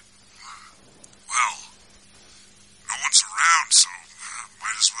emerald on it. Well, no one's around, so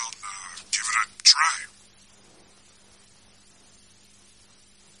might as well give it a try.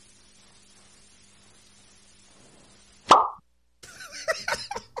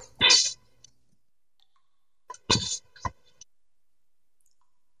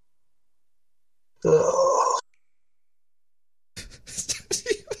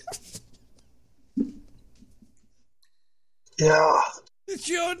 Yeah. Is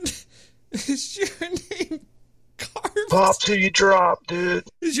your name carved? Pop till you drop, dude.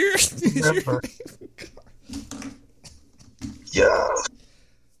 Is your Remember. Yeah.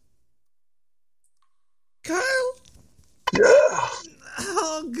 Kyle? Yeah.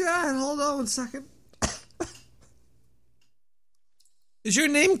 Oh, God. Hold on 1 second. Is your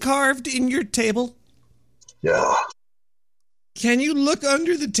name carved in your table? Yeah. Can you look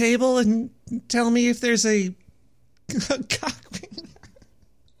under the table and tell me if there's a cock ring?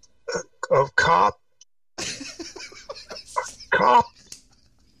 A cop? Cop?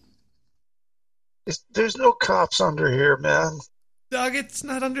 There's no cops under here, man. Doug, it's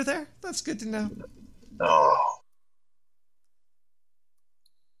not under there? That's good to know. No.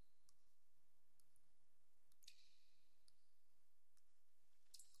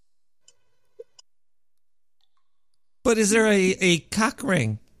 But is there a cock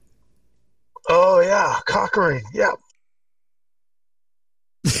ring? Oh, yeah. Cock ring. Yep.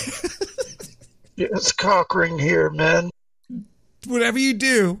 It's cock ring here, man. Whatever you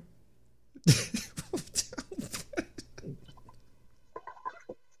do.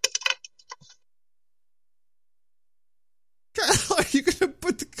 Kyle, are you going to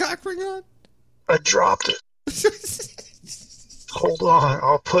put the cock ring on? I dropped it. Hold on.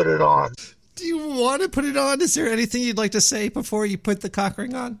 I'll put it on. Do you want to put it on? Is there anything you'd like to say before you put the cock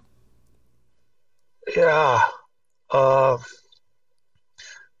ring on? Yeah.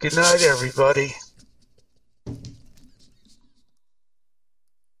 Good night, everybody.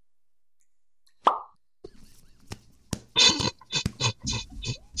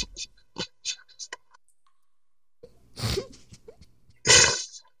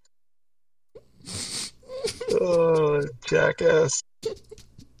 Oh, jackass.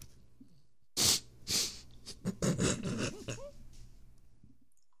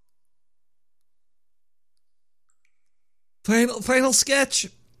 Final sketch.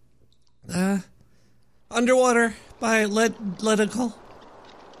 Underwater by Ledical.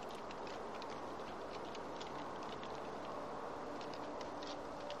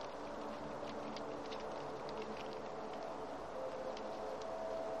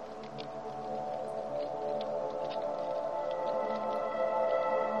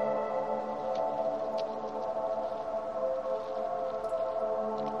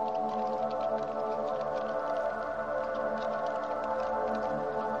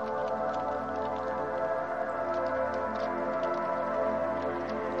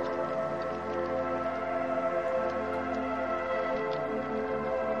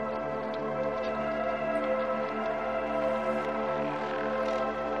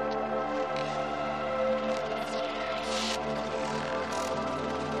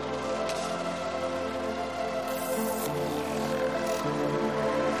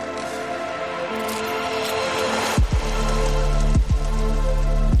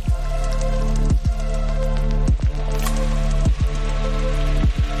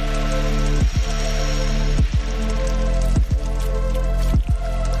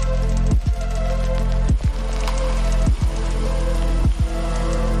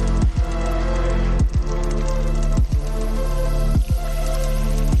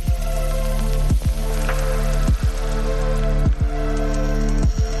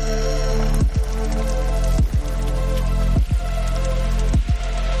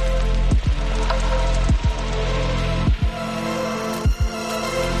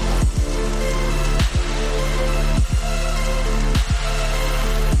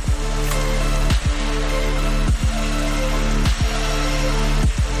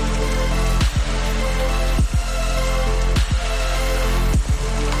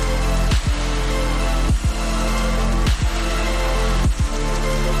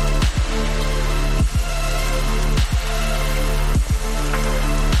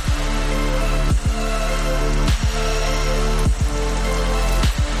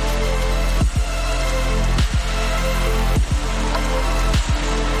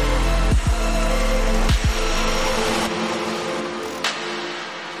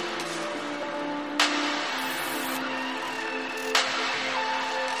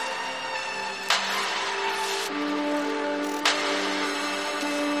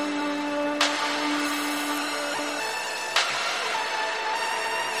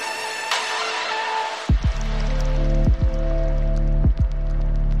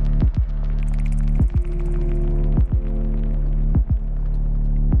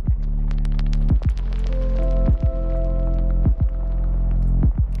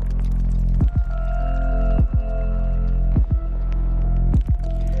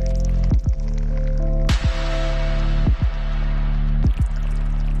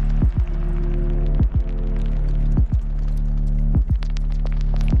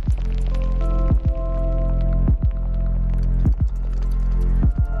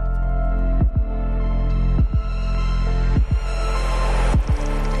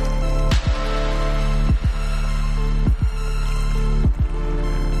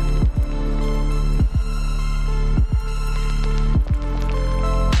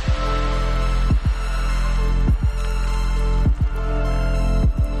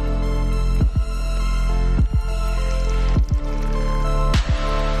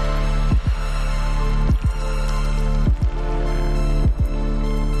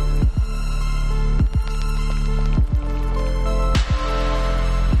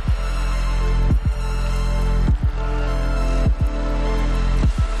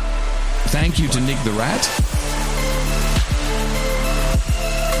 Thank you to Nick the Rat.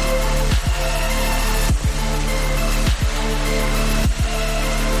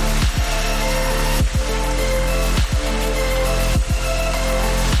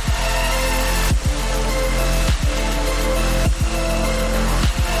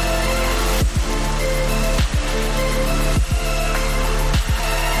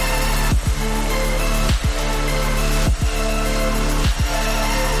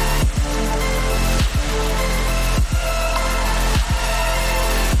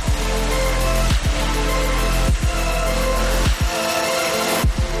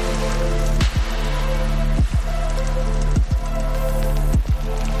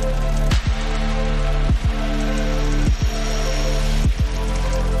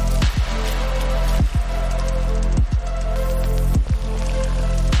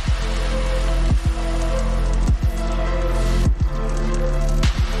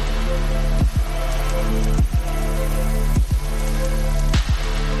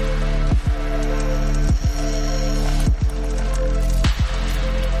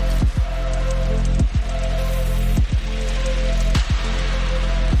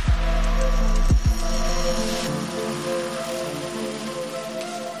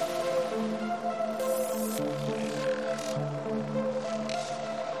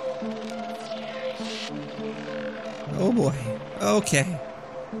 Oh boy. Okay.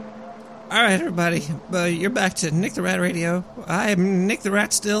 All right, everybody. You're back to Nick the Rat Radio. I'm Nick the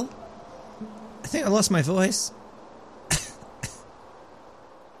Rat still. I think I lost my voice.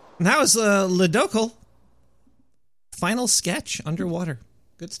 And that was Lidokel. Final sketch underwater.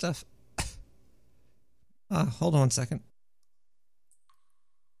 Good stuff. Hold on a second.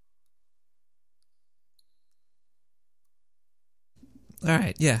 All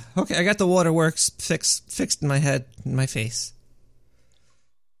right, yeah. Okay, I got the waterworks fixed in my head, in my face.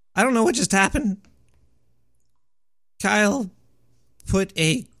 I don't know what just happened. Kyle put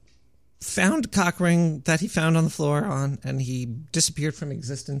a found cock ring that he found on the floor on, and he disappeared from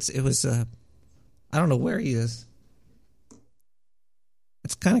existence. It was, I don't know where he is.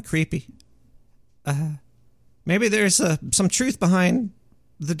 It's kind of creepy. Maybe there's some truth behind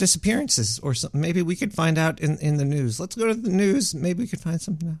the disappearances, or something. Maybe we could find out in the news. Let's go to the news. Maybe we could find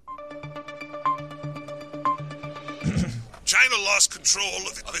something now. China lost control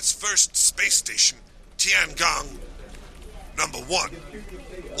of its first space station, Tiangong Number 1,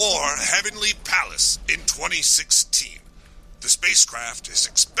 or Heavenly Palace, in 2016. The spacecraft is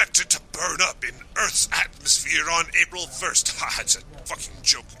expected to burn up in Earth's atmosphere on April 1st. Ha, it's a fucking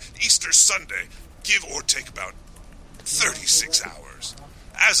joke. Easter Sunday, give or take about 36 hours.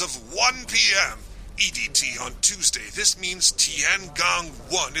 As of 1 p.m. EDT on Tuesday, this means Tiangong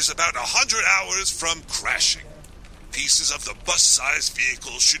 1 is about 100 hours from crashing. Pieces of the bus-sized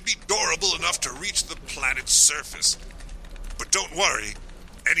vehicle should be durable enough to reach the planet's surface. But don't worry,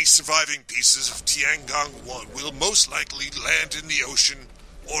 any surviving pieces of Tiangong 1 will most likely land in the ocean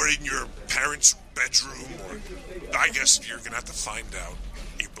or in your parents' bedroom, or I guess you're going to have to find out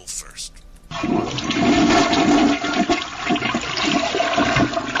April 1st.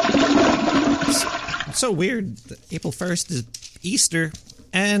 It's so weird. April 1st is Easter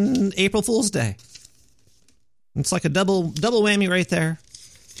and April Fool's Day. It's like a double whammy right there.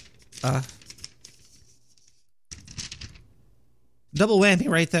 Double whammy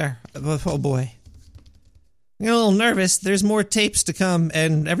right there. Oh boy. I'm a little nervous. There's more tapes to come,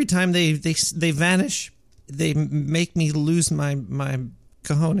 and every time they vanish, they make me lose my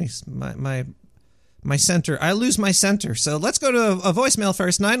cojones, my center. I lose my center. So let's go to a voicemail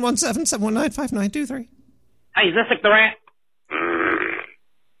first. 917-719-5923. Hey, is this Nick the Rat?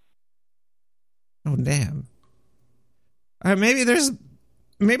 Oh damn. All right, maybe there's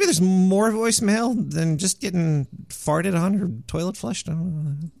more voicemail than just getting farted on or toilet flushed. I don't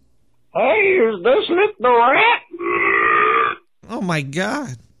know. Hey, is this Nick the Rat? Oh my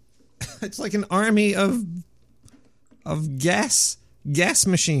god. It's like an army of gas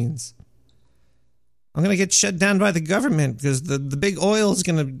machines. I'm going to get shut down by the government because the big oil is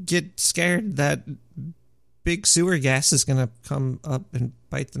going to get scared that big sewer gas is going to come up and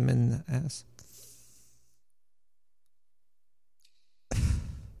bite them in the ass.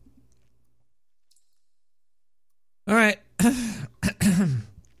 All right.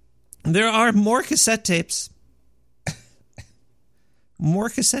 There are more cassette tapes. More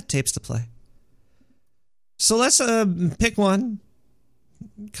cassette tapes to play. So let's pick one.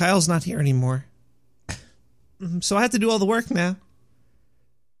 Kyle's not here anymore. So I have to do all the work now.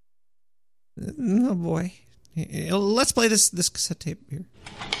 Oh boy. Let's play this cassette tape here.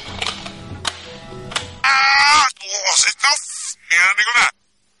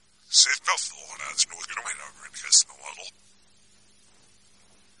 Sätt mig för det, så nog de hela över en kristna och alla.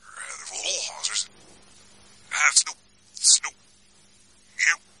 Det var alltså. Här sno.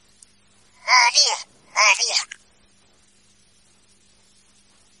 Jo. Alla.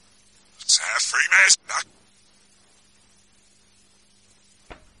 Så här fri nästan.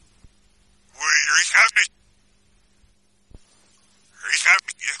 Ich hab mich.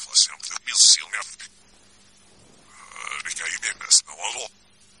 Ja, was jag inte vill se om jag. Det kan ju bli mest nå alla.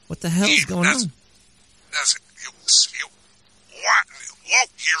 What the hell is going on? That's it. You. What? Whoa,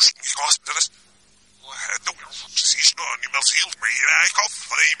 here's hospitals. Då precis nu ni måste helt med i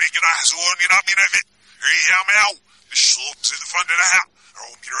kaffe. Det är mycket där så ni har mina vet. Ja, men det slår till det från det här.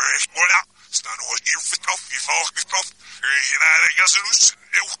 Om du är småla. Stanna och ge för kaffe, för kaffe. Ja, det är så lust.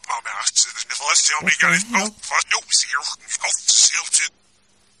 Jo, mamma, det är först jag mig kan inte fast nu ser kaffe ser till.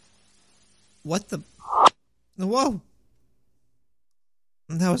 What the? Whoa.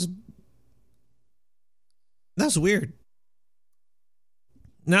 That was weird.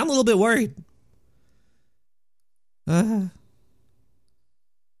 Now I'm a little bit worried. Let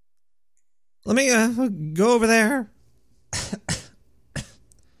me go over there.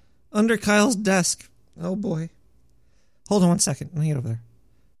 Under Kyle's desk. Oh boy. Hold on one second. Let me get over there.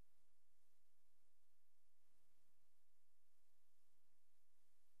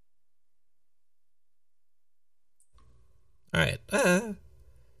 All right.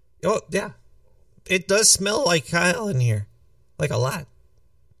 Oh, yeah. It does smell like Kyle in here. Like a lot.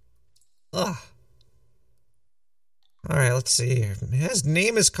 Ugh. Alright, let's see here. His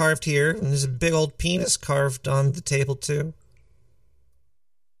name is carved here, and there's a big old penis carved on the table, too.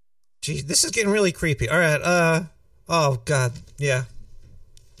 Gee, this is getting really creepy. Alright, oh, God. Yeah.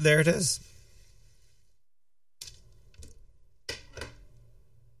 There it is.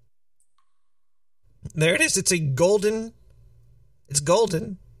 There it is. It's golden.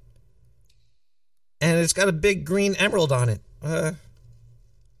 And it's got a big green emerald on it.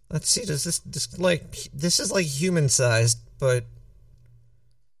 Let's see, this is like human sized, but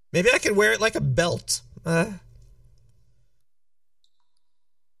maybe I could wear it like a belt. Let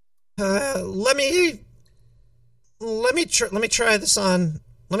me try this on.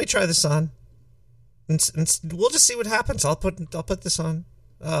 And we'll just see what happens. I'll put this on.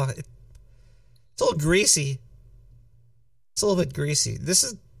 It's a little greasy. It's a little bit greasy. This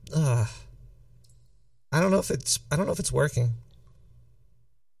is I don't know if it's working.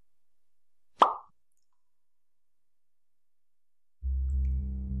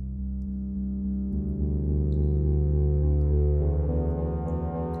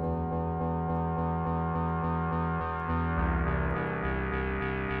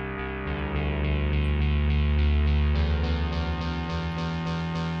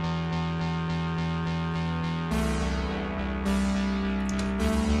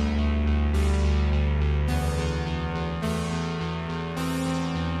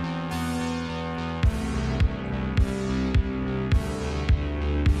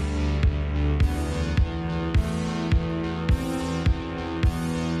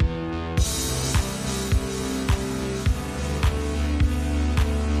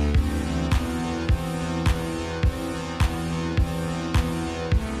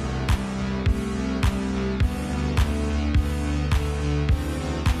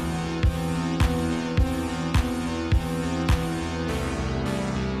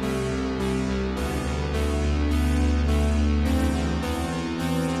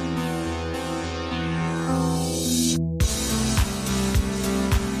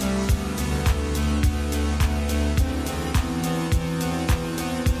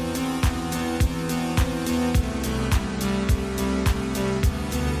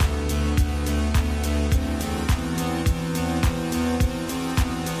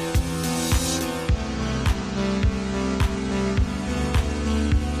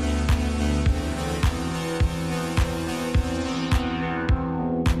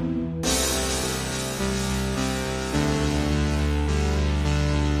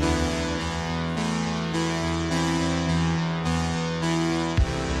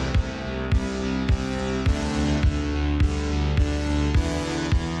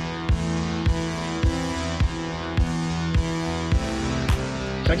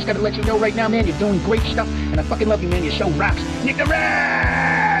 I just gotta let you know right now, man, you're doing great stuff, and I fucking love you, man. Your show rocks. Nick the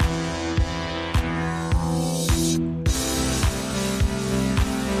Rat!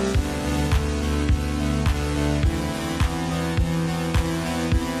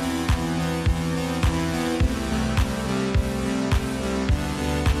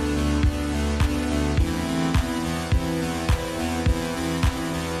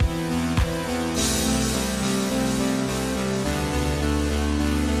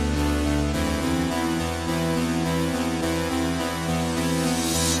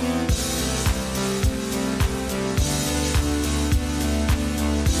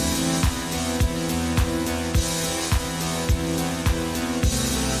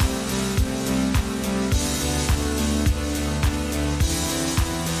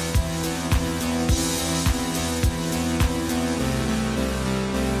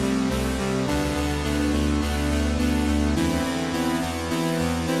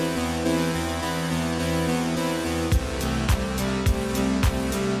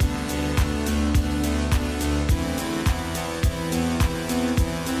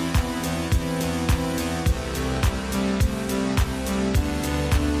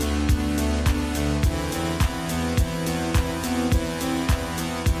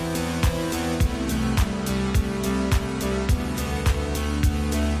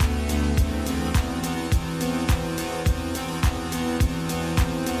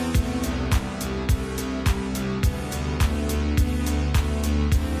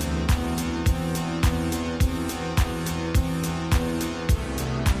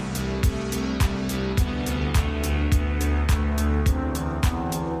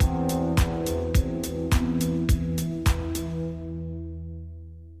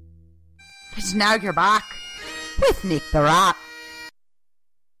 And now you're back with Nick the Rat.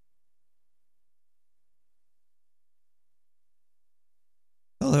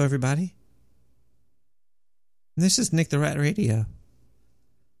 Hello, everybody. This is Nick the Rat Radio.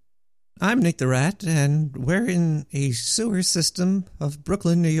 I'm Nick the Rat, and we're in a sewer system of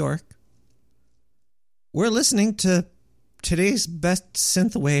Brooklyn, New York. We're listening to today's best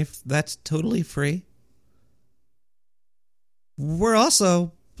synthwave that's totally free. We're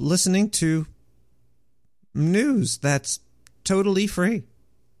also listening to news that's totally free.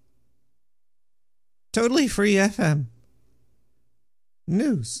 Totally free FM.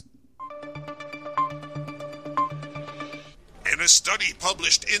 News. In a study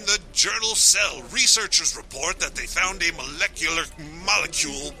published in the journal Cell, researchers report that they found a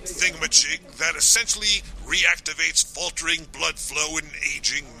molecule thingamajig that essentially reactivates faltering blood flow in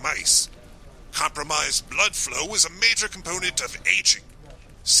aging mice. Compromised blood flow is a major component of aging,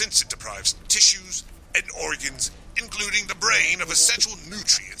 since it deprives tissues and organs, including the brain, of essential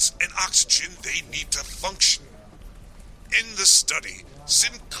nutrients and oxygen they need to function. In the study,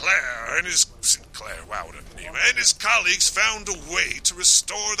 Sinclair and his colleagues found a way to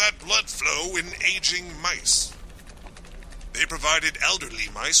restore that blood flow in aging mice. They provided elderly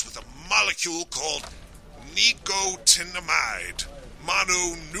mice with a molecule called nicotinamide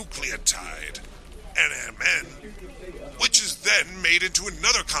mononucleotide, NMN, which is then made into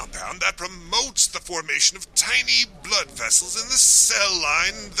another compound that promotes the formation of tiny blood vessels in the cell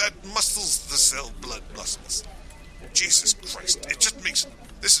line that muscles the cell blood vessels. Jesus Christ, it just makes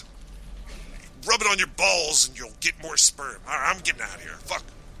this. Rub it on your balls and you'll get more sperm. I'm getting out of here. Fuck.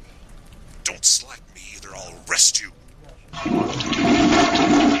 Don't slack me either, I'll arrest you.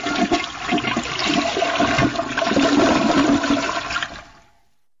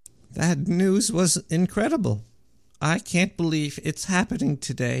 That news was incredible. I can't believe it's happening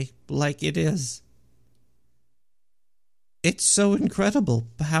today like it is. It's so incredible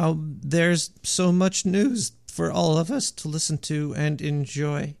how there's so much news for all of us to listen to and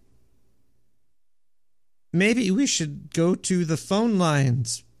enjoy. Maybe we should go to the phone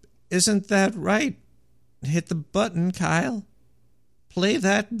lines. Isn't that right? Hit the button, Kyle. Play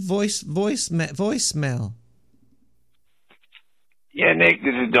that voicemail. Yeah, Nick,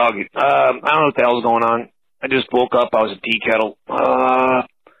 this is Doggy. I don't know what the hell's going on. I just woke up. I was a tea kettle.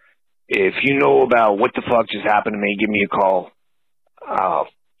 If you know about what the fuck just happened to me, give me a call. Oh,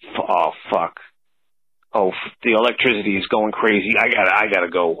 fuck. Oh, the electricity is going crazy. I gotta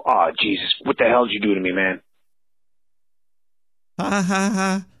go. Oh, Jesus. What the hell did you do to me, man? Ha ha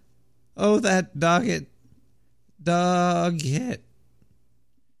ha. Oh, that Doggett.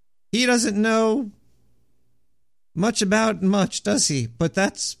 He doesn't know much about much, does he? But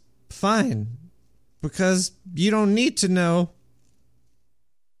that's fine. Because you don't need to know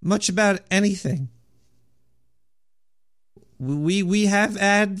much about anything. We have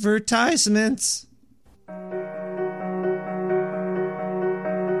advertisements.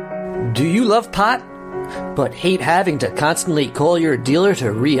 Do you love pot, but hate having to constantly call your dealer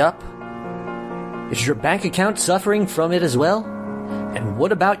to re-up? Is your bank account suffering from it as well? And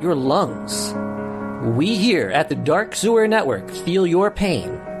what about your lungs? We here at the Dark Sewer Network feel your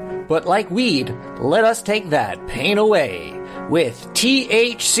pain. But like weed, let us take that pain away with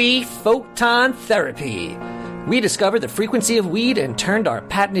THC Photon Therapy. We discovered the frequency of weed and turned our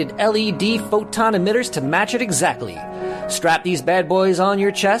patented LED photon emitters to match it exactly. Strap these bad boys on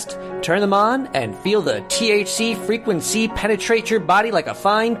your chest, turn them on, and feel the THC frequency penetrate your body like a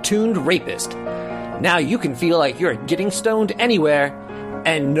fine-tuned rapist. Now you can feel like you're getting stoned anywhere,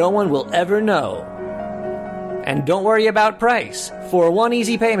 and no one will ever know. And don't worry about price. For one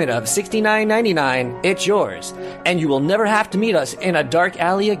easy payment of $69.99, it's yours, and you will never have to meet us in a dark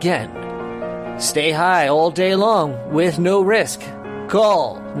alley again. Stay high all day long with no risk.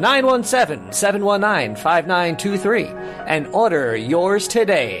 Call 917-719-5923 and order yours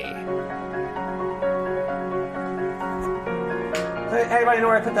today. Hey, everybody know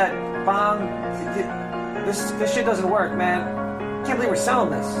where I put that bomb? This shit doesn't work, man. I can't believe we're selling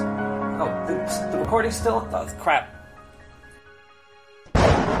this. Oh, the recording's still? Oh, crap.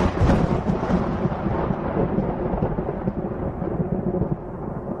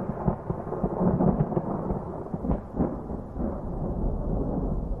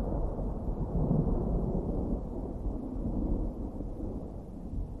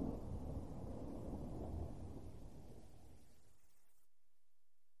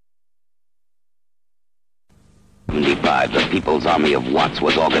 The People's Army of Watts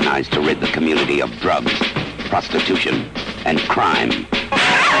was organized to rid the community of drugs, prostitution, and crime. The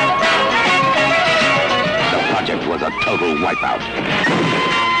project was a total wipeout.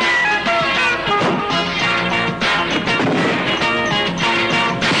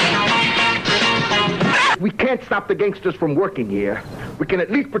 can't stop the gangsters from working here, we can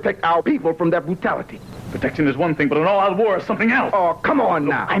at least protect our people from their brutality. Protection is one thing, but an all-out war is something else. Oh, come on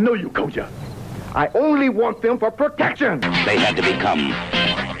now. I know you, Koja. I only want them for protection. They had to become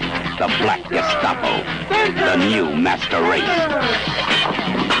the Black Gestapo, the new master race.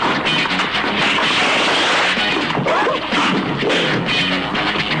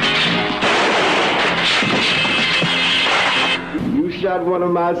 You shot one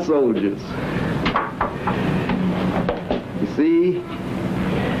of my soldiers. You see,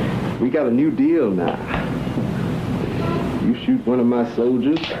 we got a new deal now. You shoot one of my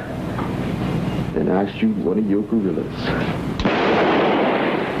soldiers, and I shoot one of your guerrillas.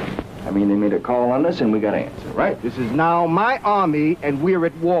 I mean, they made a call on us, and we got to answer, right? This is now my army, and we're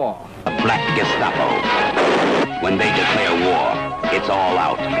at war. The Black Gestapo. When they declare war, it's all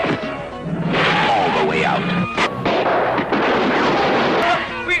out. All the way out.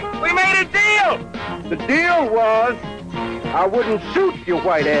 We made a deal! The deal was I wouldn't shoot your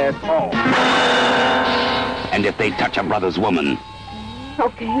white ass off. And if they touch a brother's woman,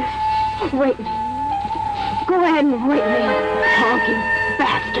 Okay. Rape me. Go ahead and rape me, honky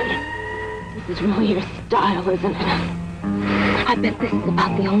bastard. This is really your style, isn't it? I bet this is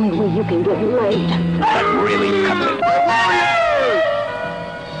about the only way you can get laid. that really cuts it.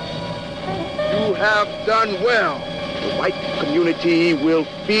 You have done well. The white community will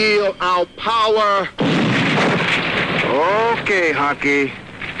feel our power. Okay, honky.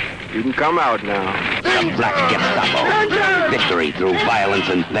 You can come out now. The Black Gestapo. Victory through violence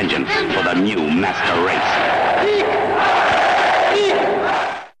and vengeance for the new master race.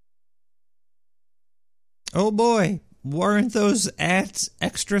 Oh boy, weren't those ads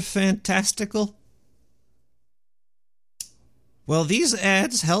extra fantastical? Well, these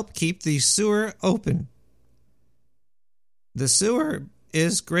ads help keep the sewer open. The sewer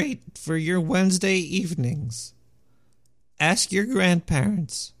is great for your Wednesday evenings. Ask your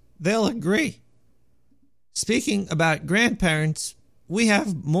grandparents. They'll agree. Speaking about grandparents, we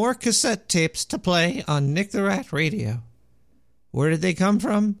have more cassette tapes to play on Nick the Rat Radio. Where did they come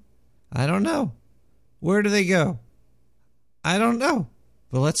from? I don't know. Where do they go? I don't know.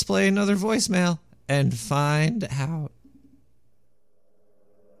 But let's play another voicemail and find out.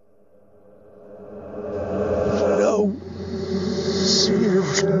 Hello.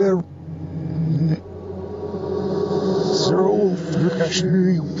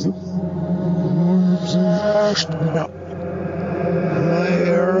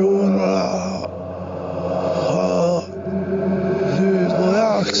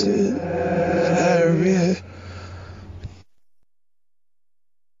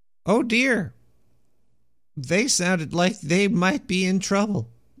 Oh dear. They sounded like they might be in trouble.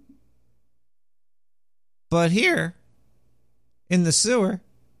 But here, in the sewer,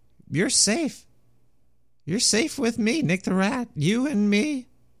 you're safe. You're safe with me, Nick the Rat. You and me.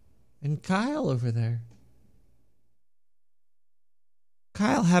 And Kyle over there.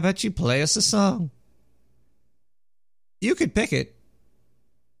 Kyle, how about you play us a song? You could pick it.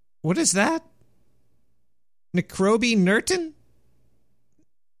 What is that? Necroby Nurton?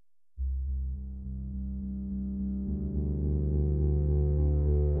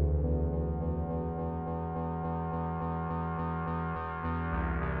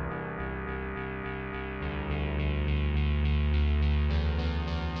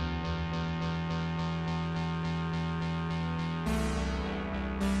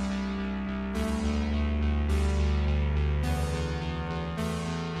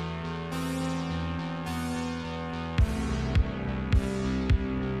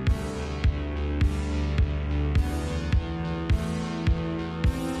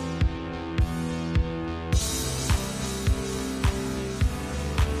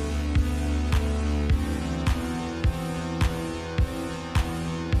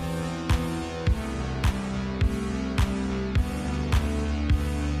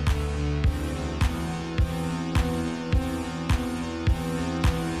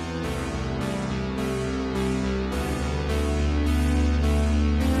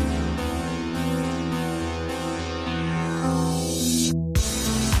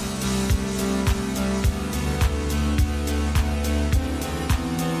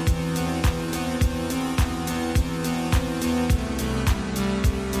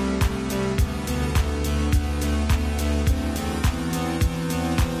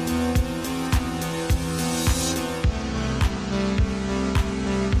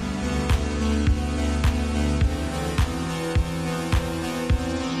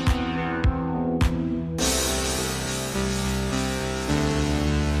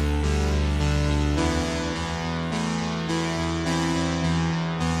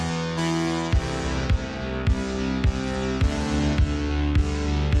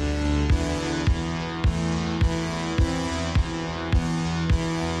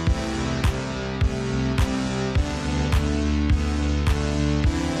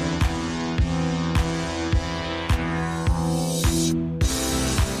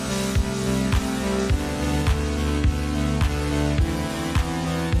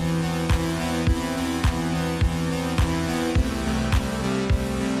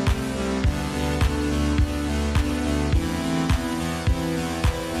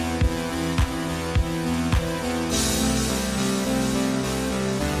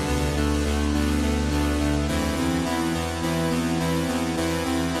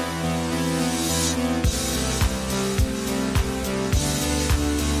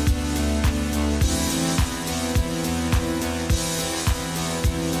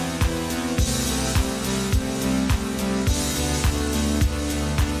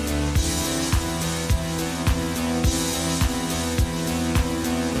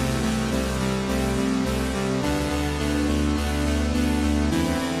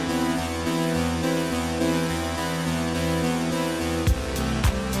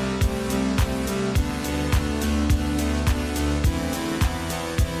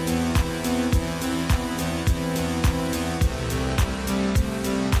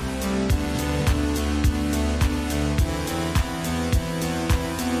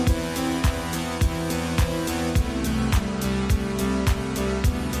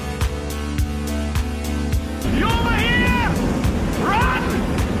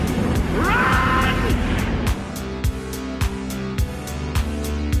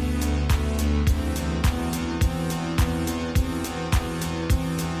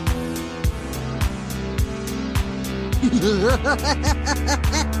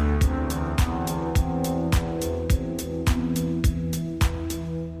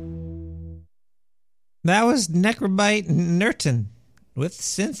 That was Necrobite Nerton with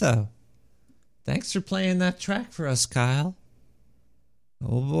Syntho. Thanks for playing that track for us, Kyle.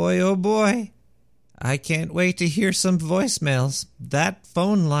 Oh boy. I can't wait to hear some voicemails. That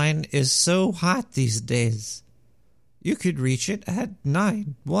phone line is so hot these days. You could reach it at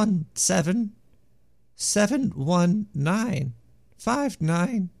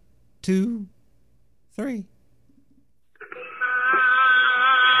 917-719-5923.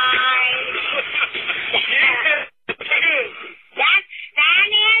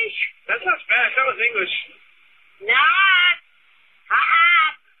 That's not Spanish. That was English. No.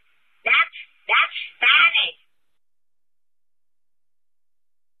 That's Spanish.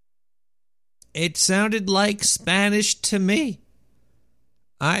 It sounded like Spanish to me.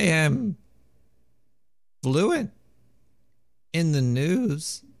 I am fluent in the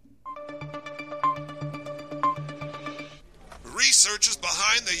news. Researchers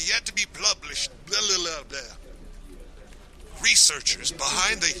behind the yet-to-be-published blah, blah, blah, blah. Researchers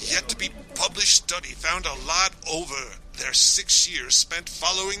behind the yet-to-be-published study found a lot over their 6 years spent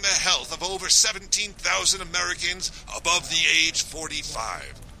following the health of over 17,000 Americans above the age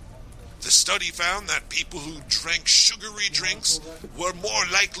 45. The study found that people who drank sugary drinks were more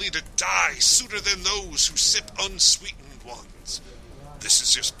likely to die sooner than those who sip unsweetened ones. This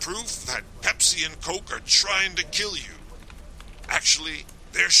is just proof that Pepsi and Coke are trying to kill you. Actually,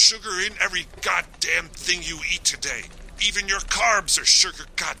 there's sugar in every goddamn thing you eat today. Even your carbs are sugar,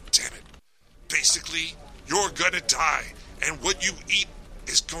 goddammit. Basically, you're gonna die, and what you eat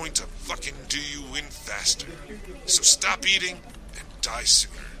is going to fucking do you in faster. So stop eating and die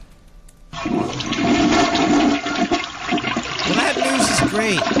sooner. Well, that news is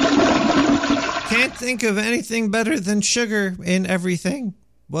great. Can't think of anything better than sugar in everything.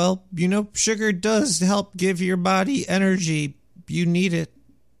 Well, you know, sugar does help give your body energy. You need it.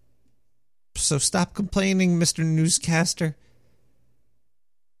 So stop complaining, Mr. Newscaster.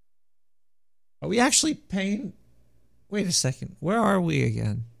 Are we actually paying? Wait a second. Where are we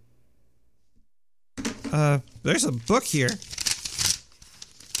again? There's a book here.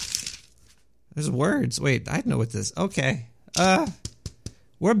 There's words. Wait, I know what this. Okay.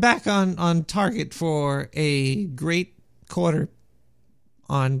 We're back on target for a great quarter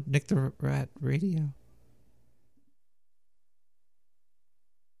on Nick the Rat Radio.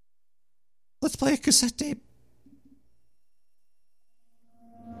 Let's play a cassette tape.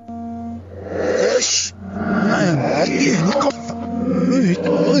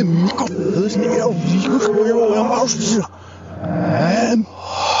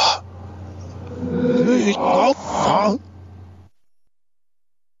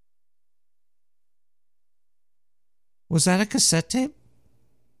 Was that a cassette tape?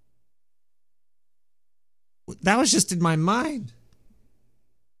 That was just in my mind.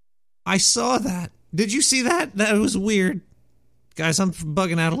 I saw that. Did you see that? That was weird. Guys, I'm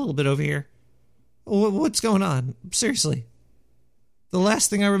bugging out a little bit over here. What's going on? Seriously. The last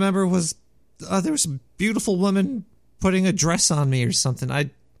thing I remember was there was a beautiful woman putting a dress on me or something.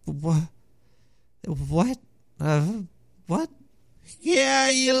 What? What?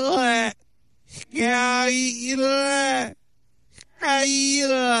 Yeah,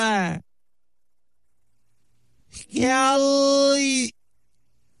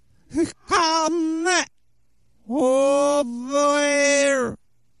 come over here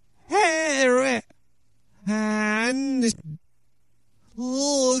and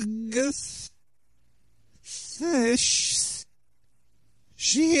look fish.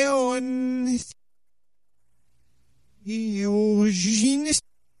 She on Eugene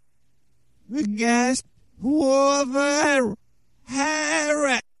gas over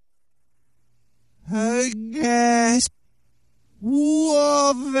here. Gas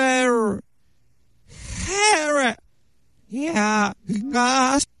over here. Yeah,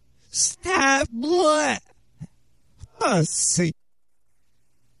 gas tablet. Pussy.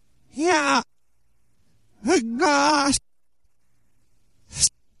 Yeah, gas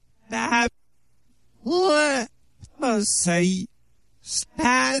tablet. Pussy.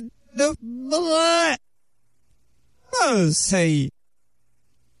 Tablet. Pussy.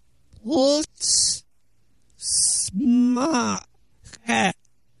 Let's smack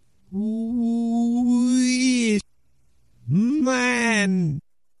weed man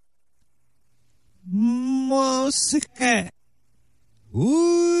music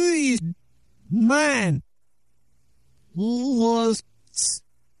weed man let's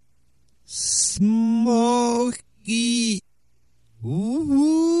smoky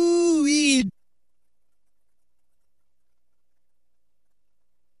weed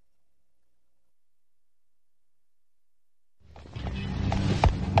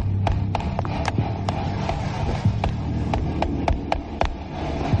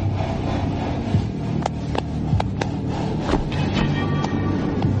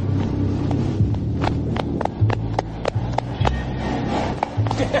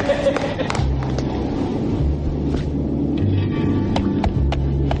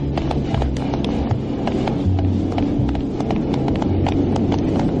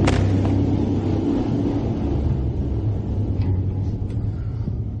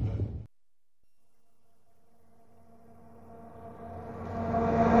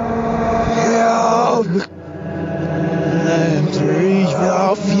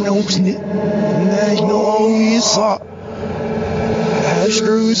saw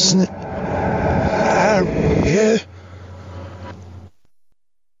Andrews. Yeah.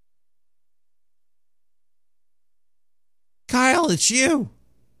 Kyle, it's you.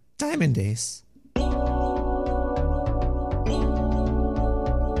 Diamond Ace.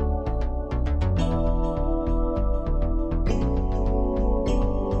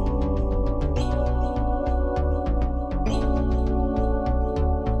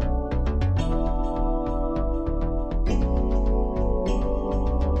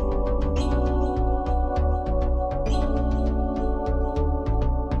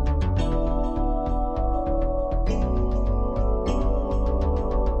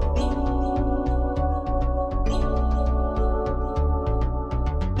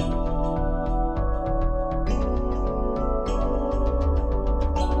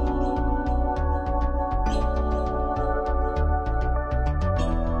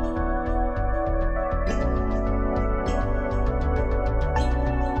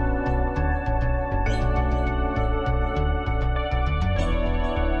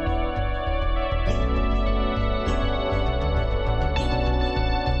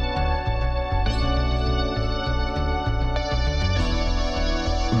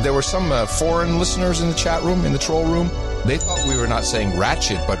 There were some foreign listeners in the chat room, in the troll room. They thought we were not saying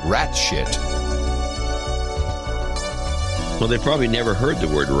ratchet, but rat shit. Well, they probably never heard the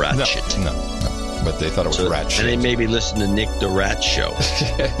word ratchet. No. But they thought it was rat shit. And they maybe listened to Nick the Rat Show.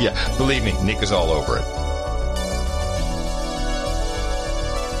 Yeah, believe me, Nick is all over it.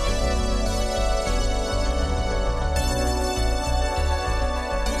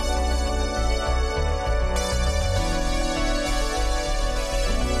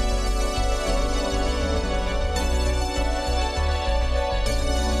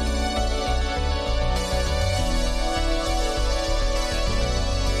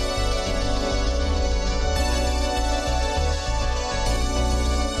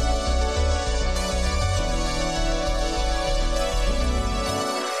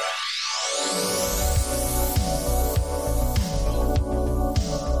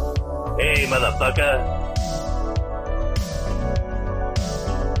 Hey, motherfucker.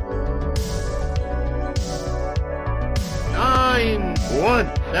 Nine,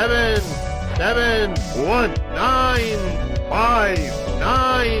 1, 7, 7, 1, 9, 5,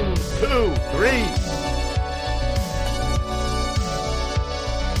 9, 2, 3.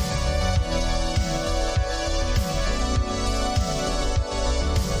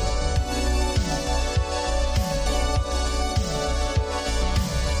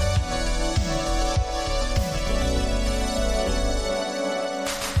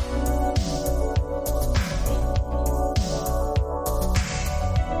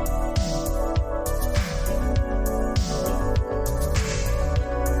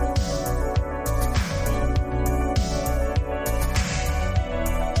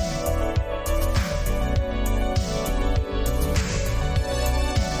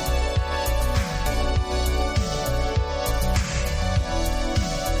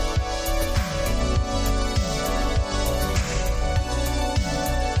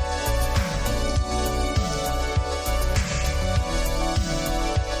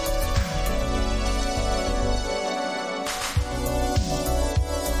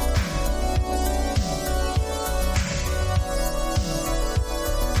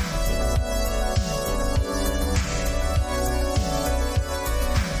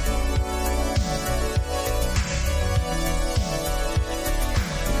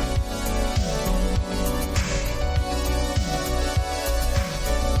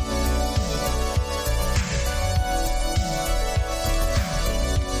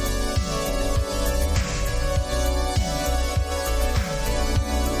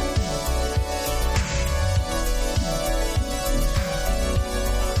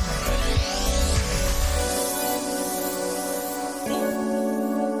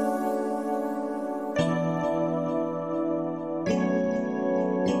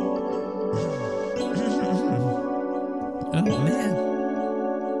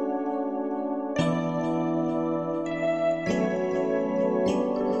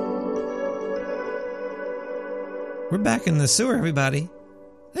 We're back in the sewer, everybody.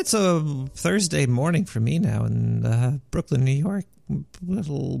 It's a Thursday morning for me now in Brooklyn, New York.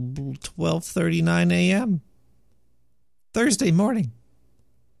 12:39 a.m. Thursday morning.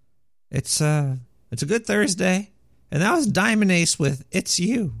 It's a good Thursday. And that was Diamond Ace with It's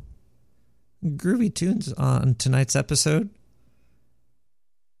You. Groovy tunes on tonight's episode.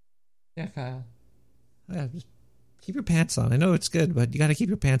 Yeah, Kyle. Yeah, just keep your pants on. I know it's good, but you got to keep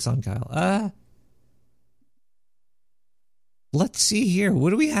your pants on, Kyle. let's see here.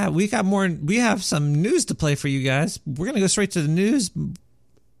 What do we have? We have some news to play for you guys. We're going to go straight to the news.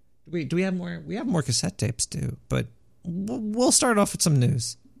 Wait, do we have more? We have more cassette tapes too, but we'll start off with some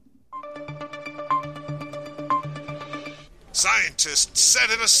news. Scientists said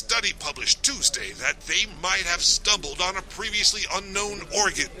in a study published Tuesday that they might have stumbled on a previously unknown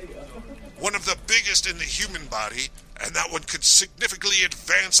organ, one of the biggest in the human body, and that one could significantly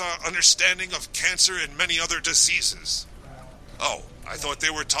advance our understanding of cancer and many other diseases. Oh, I thought they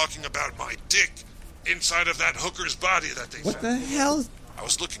were talking about my dick inside of that hooker's body that they found. What the hell? I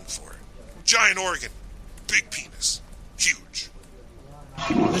was looking for it. Giant organ, big penis, huge.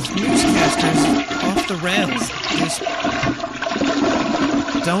 This newscaster's off the rails.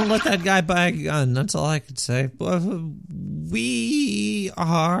 Don't let that guy buy a gun. That's all I could say. We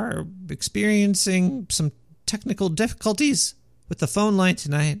are experiencing some technical difficulties with the phone line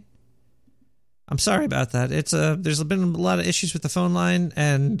tonight. I'm sorry about that. There's been a lot of issues with the phone line,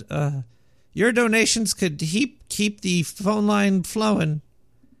 and your donations could keep the phone line flowing.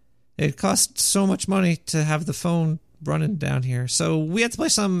 It costs so much money to have the phone running down here. So we have to play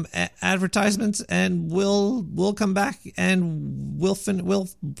some advertisements, and we'll come back and Wilfred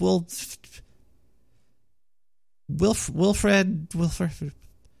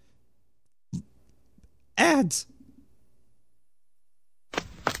ads.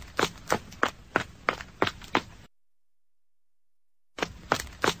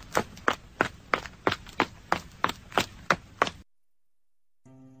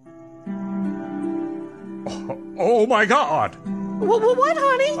 Oh my God! What,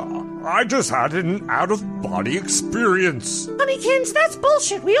 honey? I just had an out-of-body experience. Honeykins, that's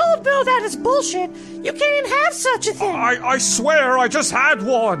bullshit. We all know that is bullshit. You can't have such a thing. I swear I just had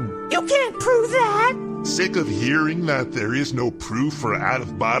one. You can't prove that. Sick of hearing that there is no proof for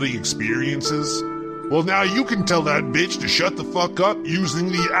out-of-body experiences? Well, now you can tell that bitch to shut the fuck up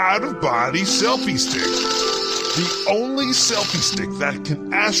using the out-of-body selfie stick. The only selfie stick that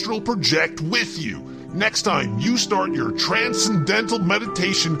can astral project with you. Next time you start your transcendental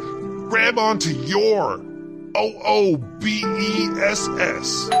meditation, grab onto your OOBESS.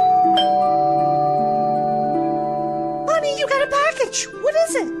 Honey, you got a package. What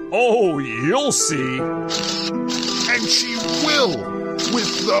is it? Oh, you'll see. And she will,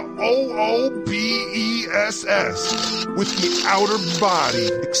 with the OOBESS, with the outer body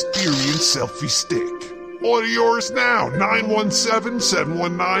experience selfie stick. Order yours now,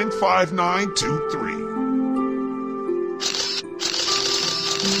 917-719-5923.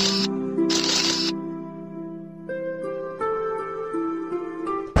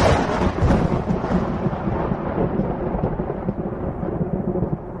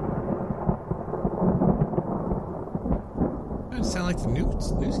 Sound like the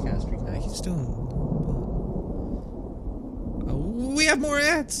newscaster guy. He's doing. We have more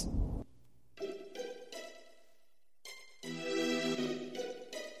ads.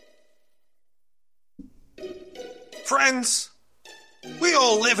 Friends, we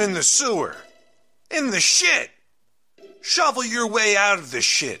all live in the sewer. In the shit. Shovel your way out of the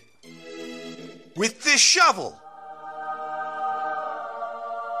shit. With this shovel.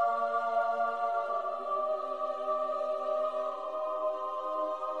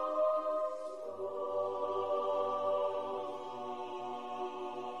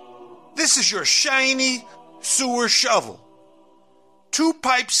 This is your shiny sewer shovel. 2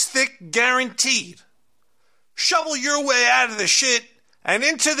 pipes thick, guaranteed. Shovel your way out of the shit and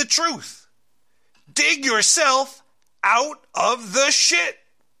into the truth. Dig yourself out of the shit.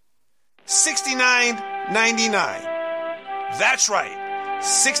 $69.99. That's right.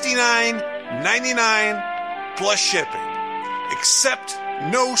 $69.99 plus shipping. Accept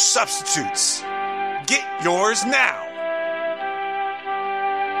no substitutes. Get yours now.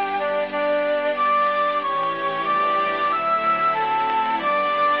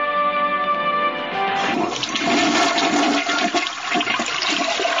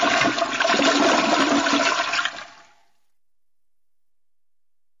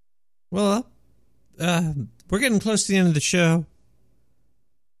 Well, we're getting close to the end of the show.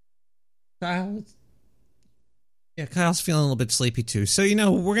 Kyle's feeling a little bit sleepy too. So,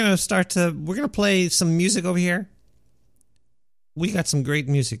 we're going to play some music over here. We got some great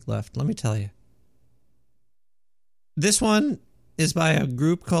music left, let me tell you. This one is by a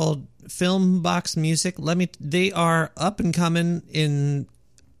group called Film Box Music. They are up and coming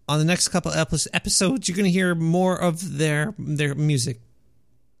on the next couple episodes. You're going to hear more of their music.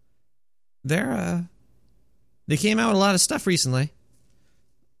 They came out with a lot of stuff recently.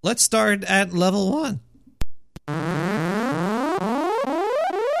 Let's start at level 1.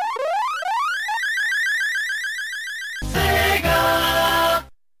 Sega!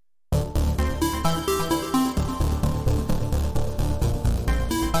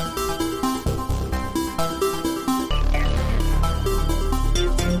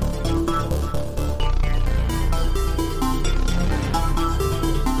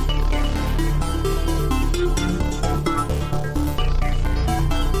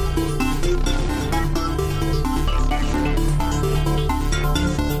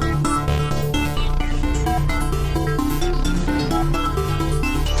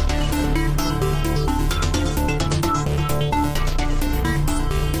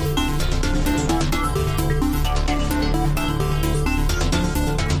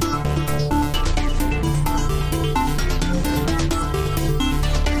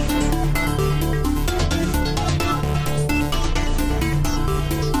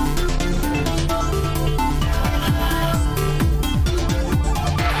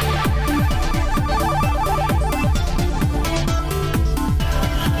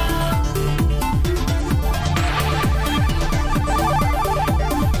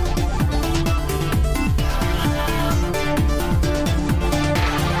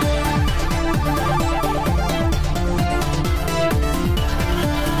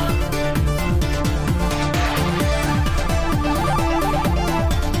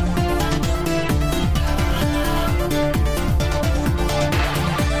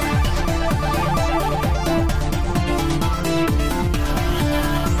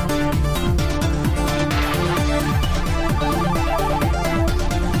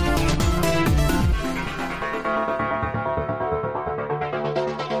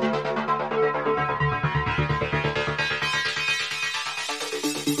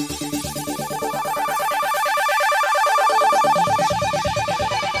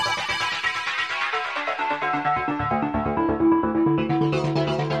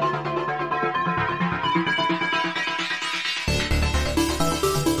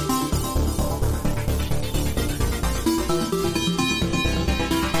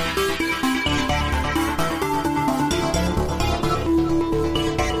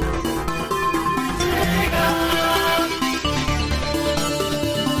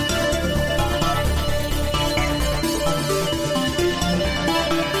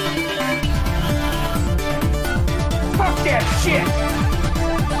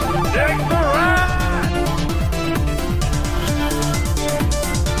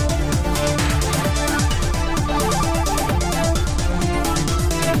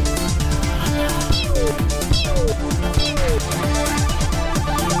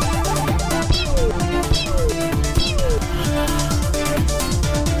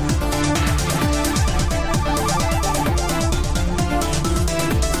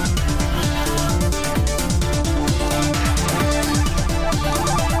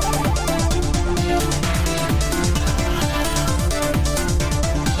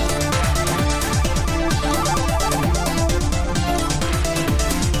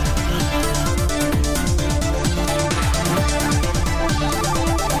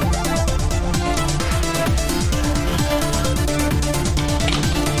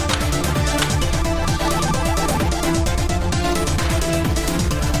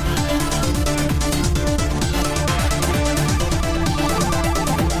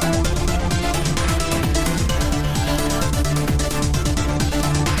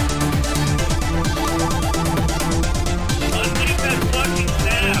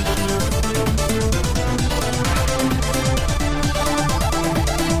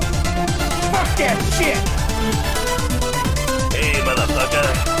 that shit! Hey, motherfucker.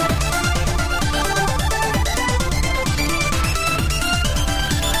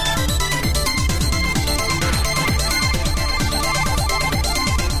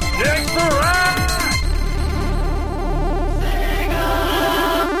 Nick the Rat!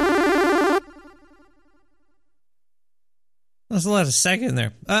 There's a lot of second in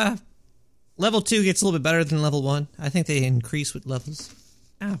there. Level 2 gets a little bit better than level 1. I think they increase with levels.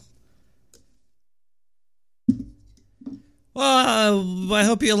 Ow. Well, I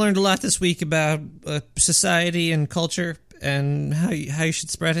hope you learned a lot this week about society and culture and how you should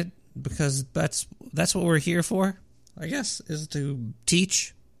spread it, because that's what we're here for, I guess, is to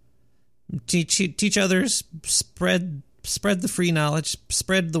teach others, spread the free knowledge,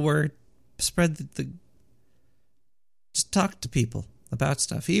 spread the word, spread the just talk to people about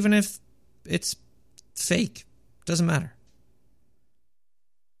stuff, even if it's fake. Doesn't matter.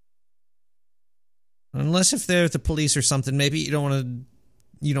 Unless if they're the police or something, maybe you don't want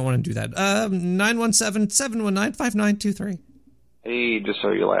to do that. 917-719-5923. Hey, just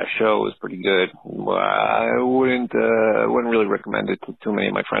saw your last show. It was pretty good. I wouldn't really recommend it to too many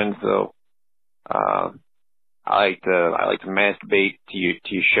of my friends, though. I like to masturbate to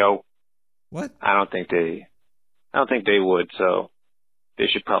your show. What? I don't think they would, so they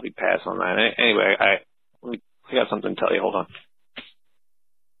should probably pass on that. Anyway, I got something to tell you. Hold on.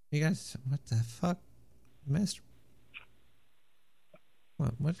 You guys, what the fuck? Master.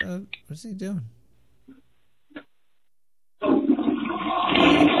 What's he doing? Oh,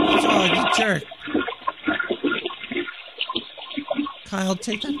 you jerk. Kyle,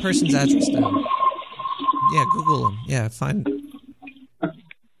 take that person's address down. Yeah, Google him. Yeah, find him.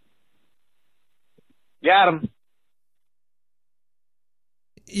 Got him.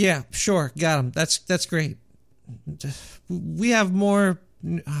 Yeah, sure, got him. That's great. We have more.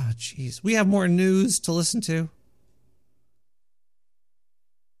 Oh, jeez, we have more news to listen to.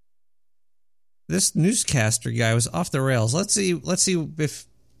 This newscaster guy was off the rails. Let's see if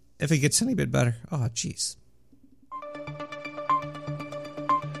it gets any bit better. Oh, jeez. A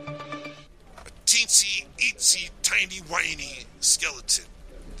teensy, eatsy, tiny, whiny skeleton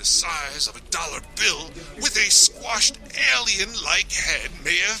the size of a $1 bill with a squashed alien-like head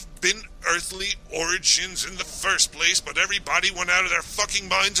may have been earthly origins in the first place, but everybody went out of their fucking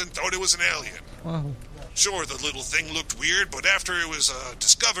minds and thought it was an alien. Wow. Sure, the little thing looked weird, but after it was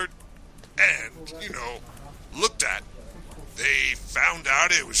discovered and, looked at, they found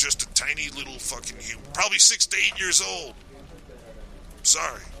out it was just a tiny little fucking human, probably 6 to 8 years old.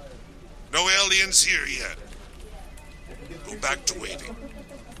 Sorry. No aliens here yet. Go back to waiting.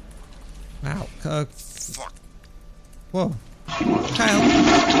 Wow. Fuck. Whoa. Kyle.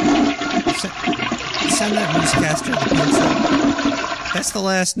 Send that newscaster the pencil. That's the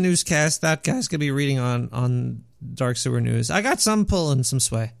last newscast that guy's going to be reading on Dark Sewer News. I got some pull and some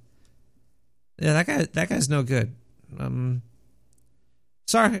sway. Yeah, that guy's no good.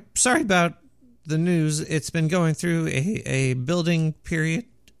 Sorry about the news. It's been going through a building period,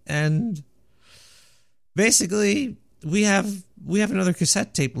 and basically we have another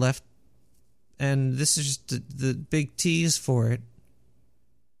cassette tape left, and this is just the big tease for it.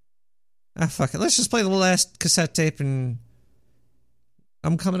 Ah, fuck it. Let's just play the last cassette tape, and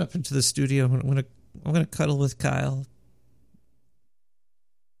I'm coming up into the studio. I'm gonna cuddle with Kyle.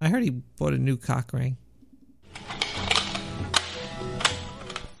 I heard he bought a new cock ring.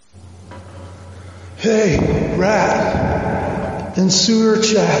 Hey, Rat and Sewer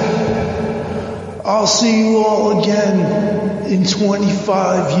Chat. I'll see you all again in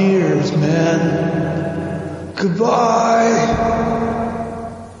 25 years, man. Goodbye.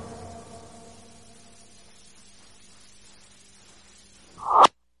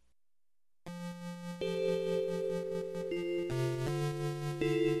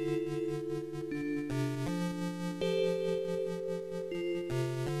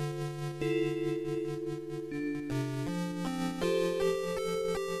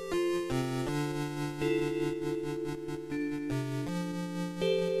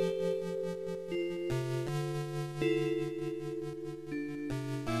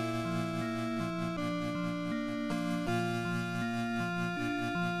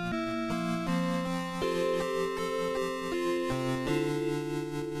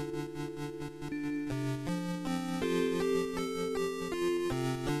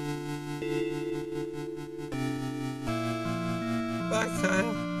 Bye,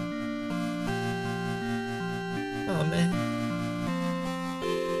 Kyle. Oh, man.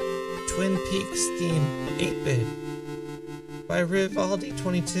 Twin Peaks theme 8-bit by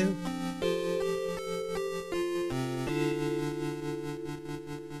Rivaldi22.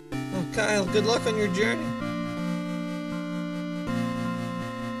 Oh, Kyle. Good luck on your journey.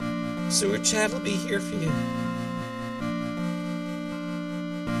 Sewer Chat will be here for you.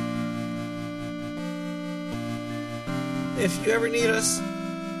 If you ever need us,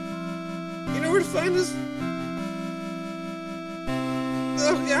 you know where to find us.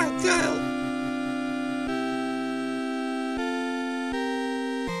 Oh God, Kyle.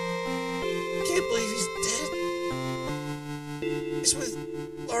 Can't believe he's dead. He's with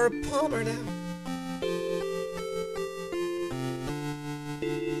Laura Palmer now.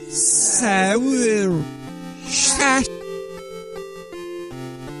 Sour Chat.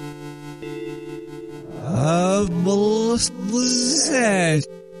 Blizzard.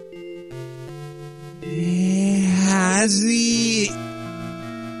 Has he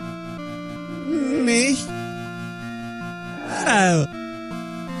nicht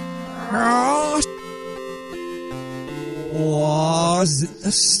heraus was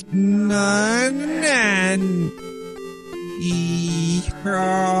es nennen ich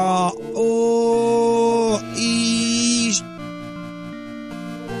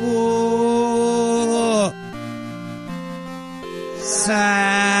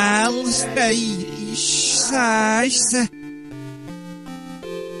Salsa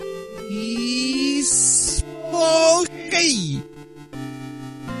is okay.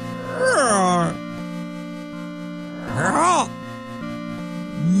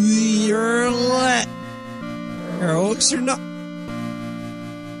 We're let jokes are not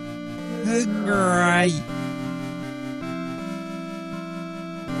great.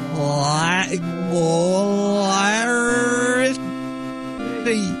 Like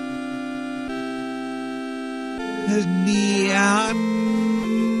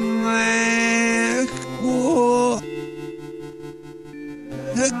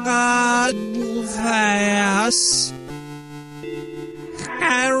God fast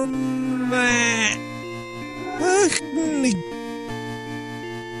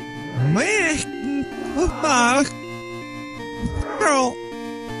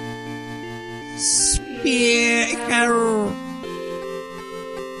speaker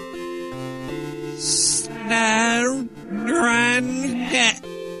Snow Drunk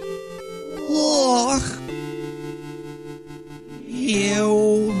Look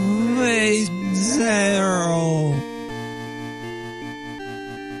You made zero.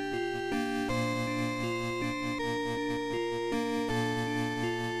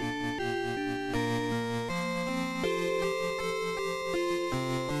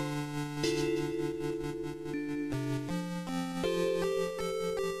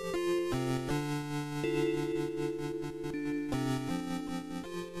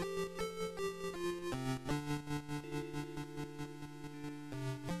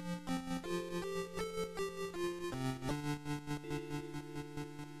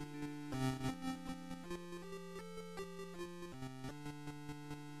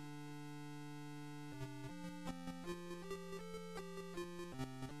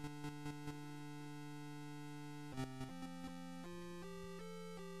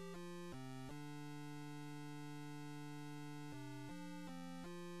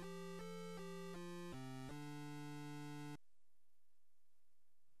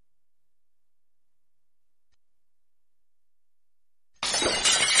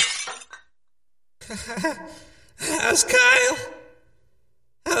 How's Kyle?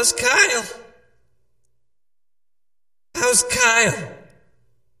 How's Kyle? How's Kyle?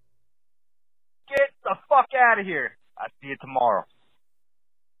 Get the fuck out of here. I'll see you tomorrow.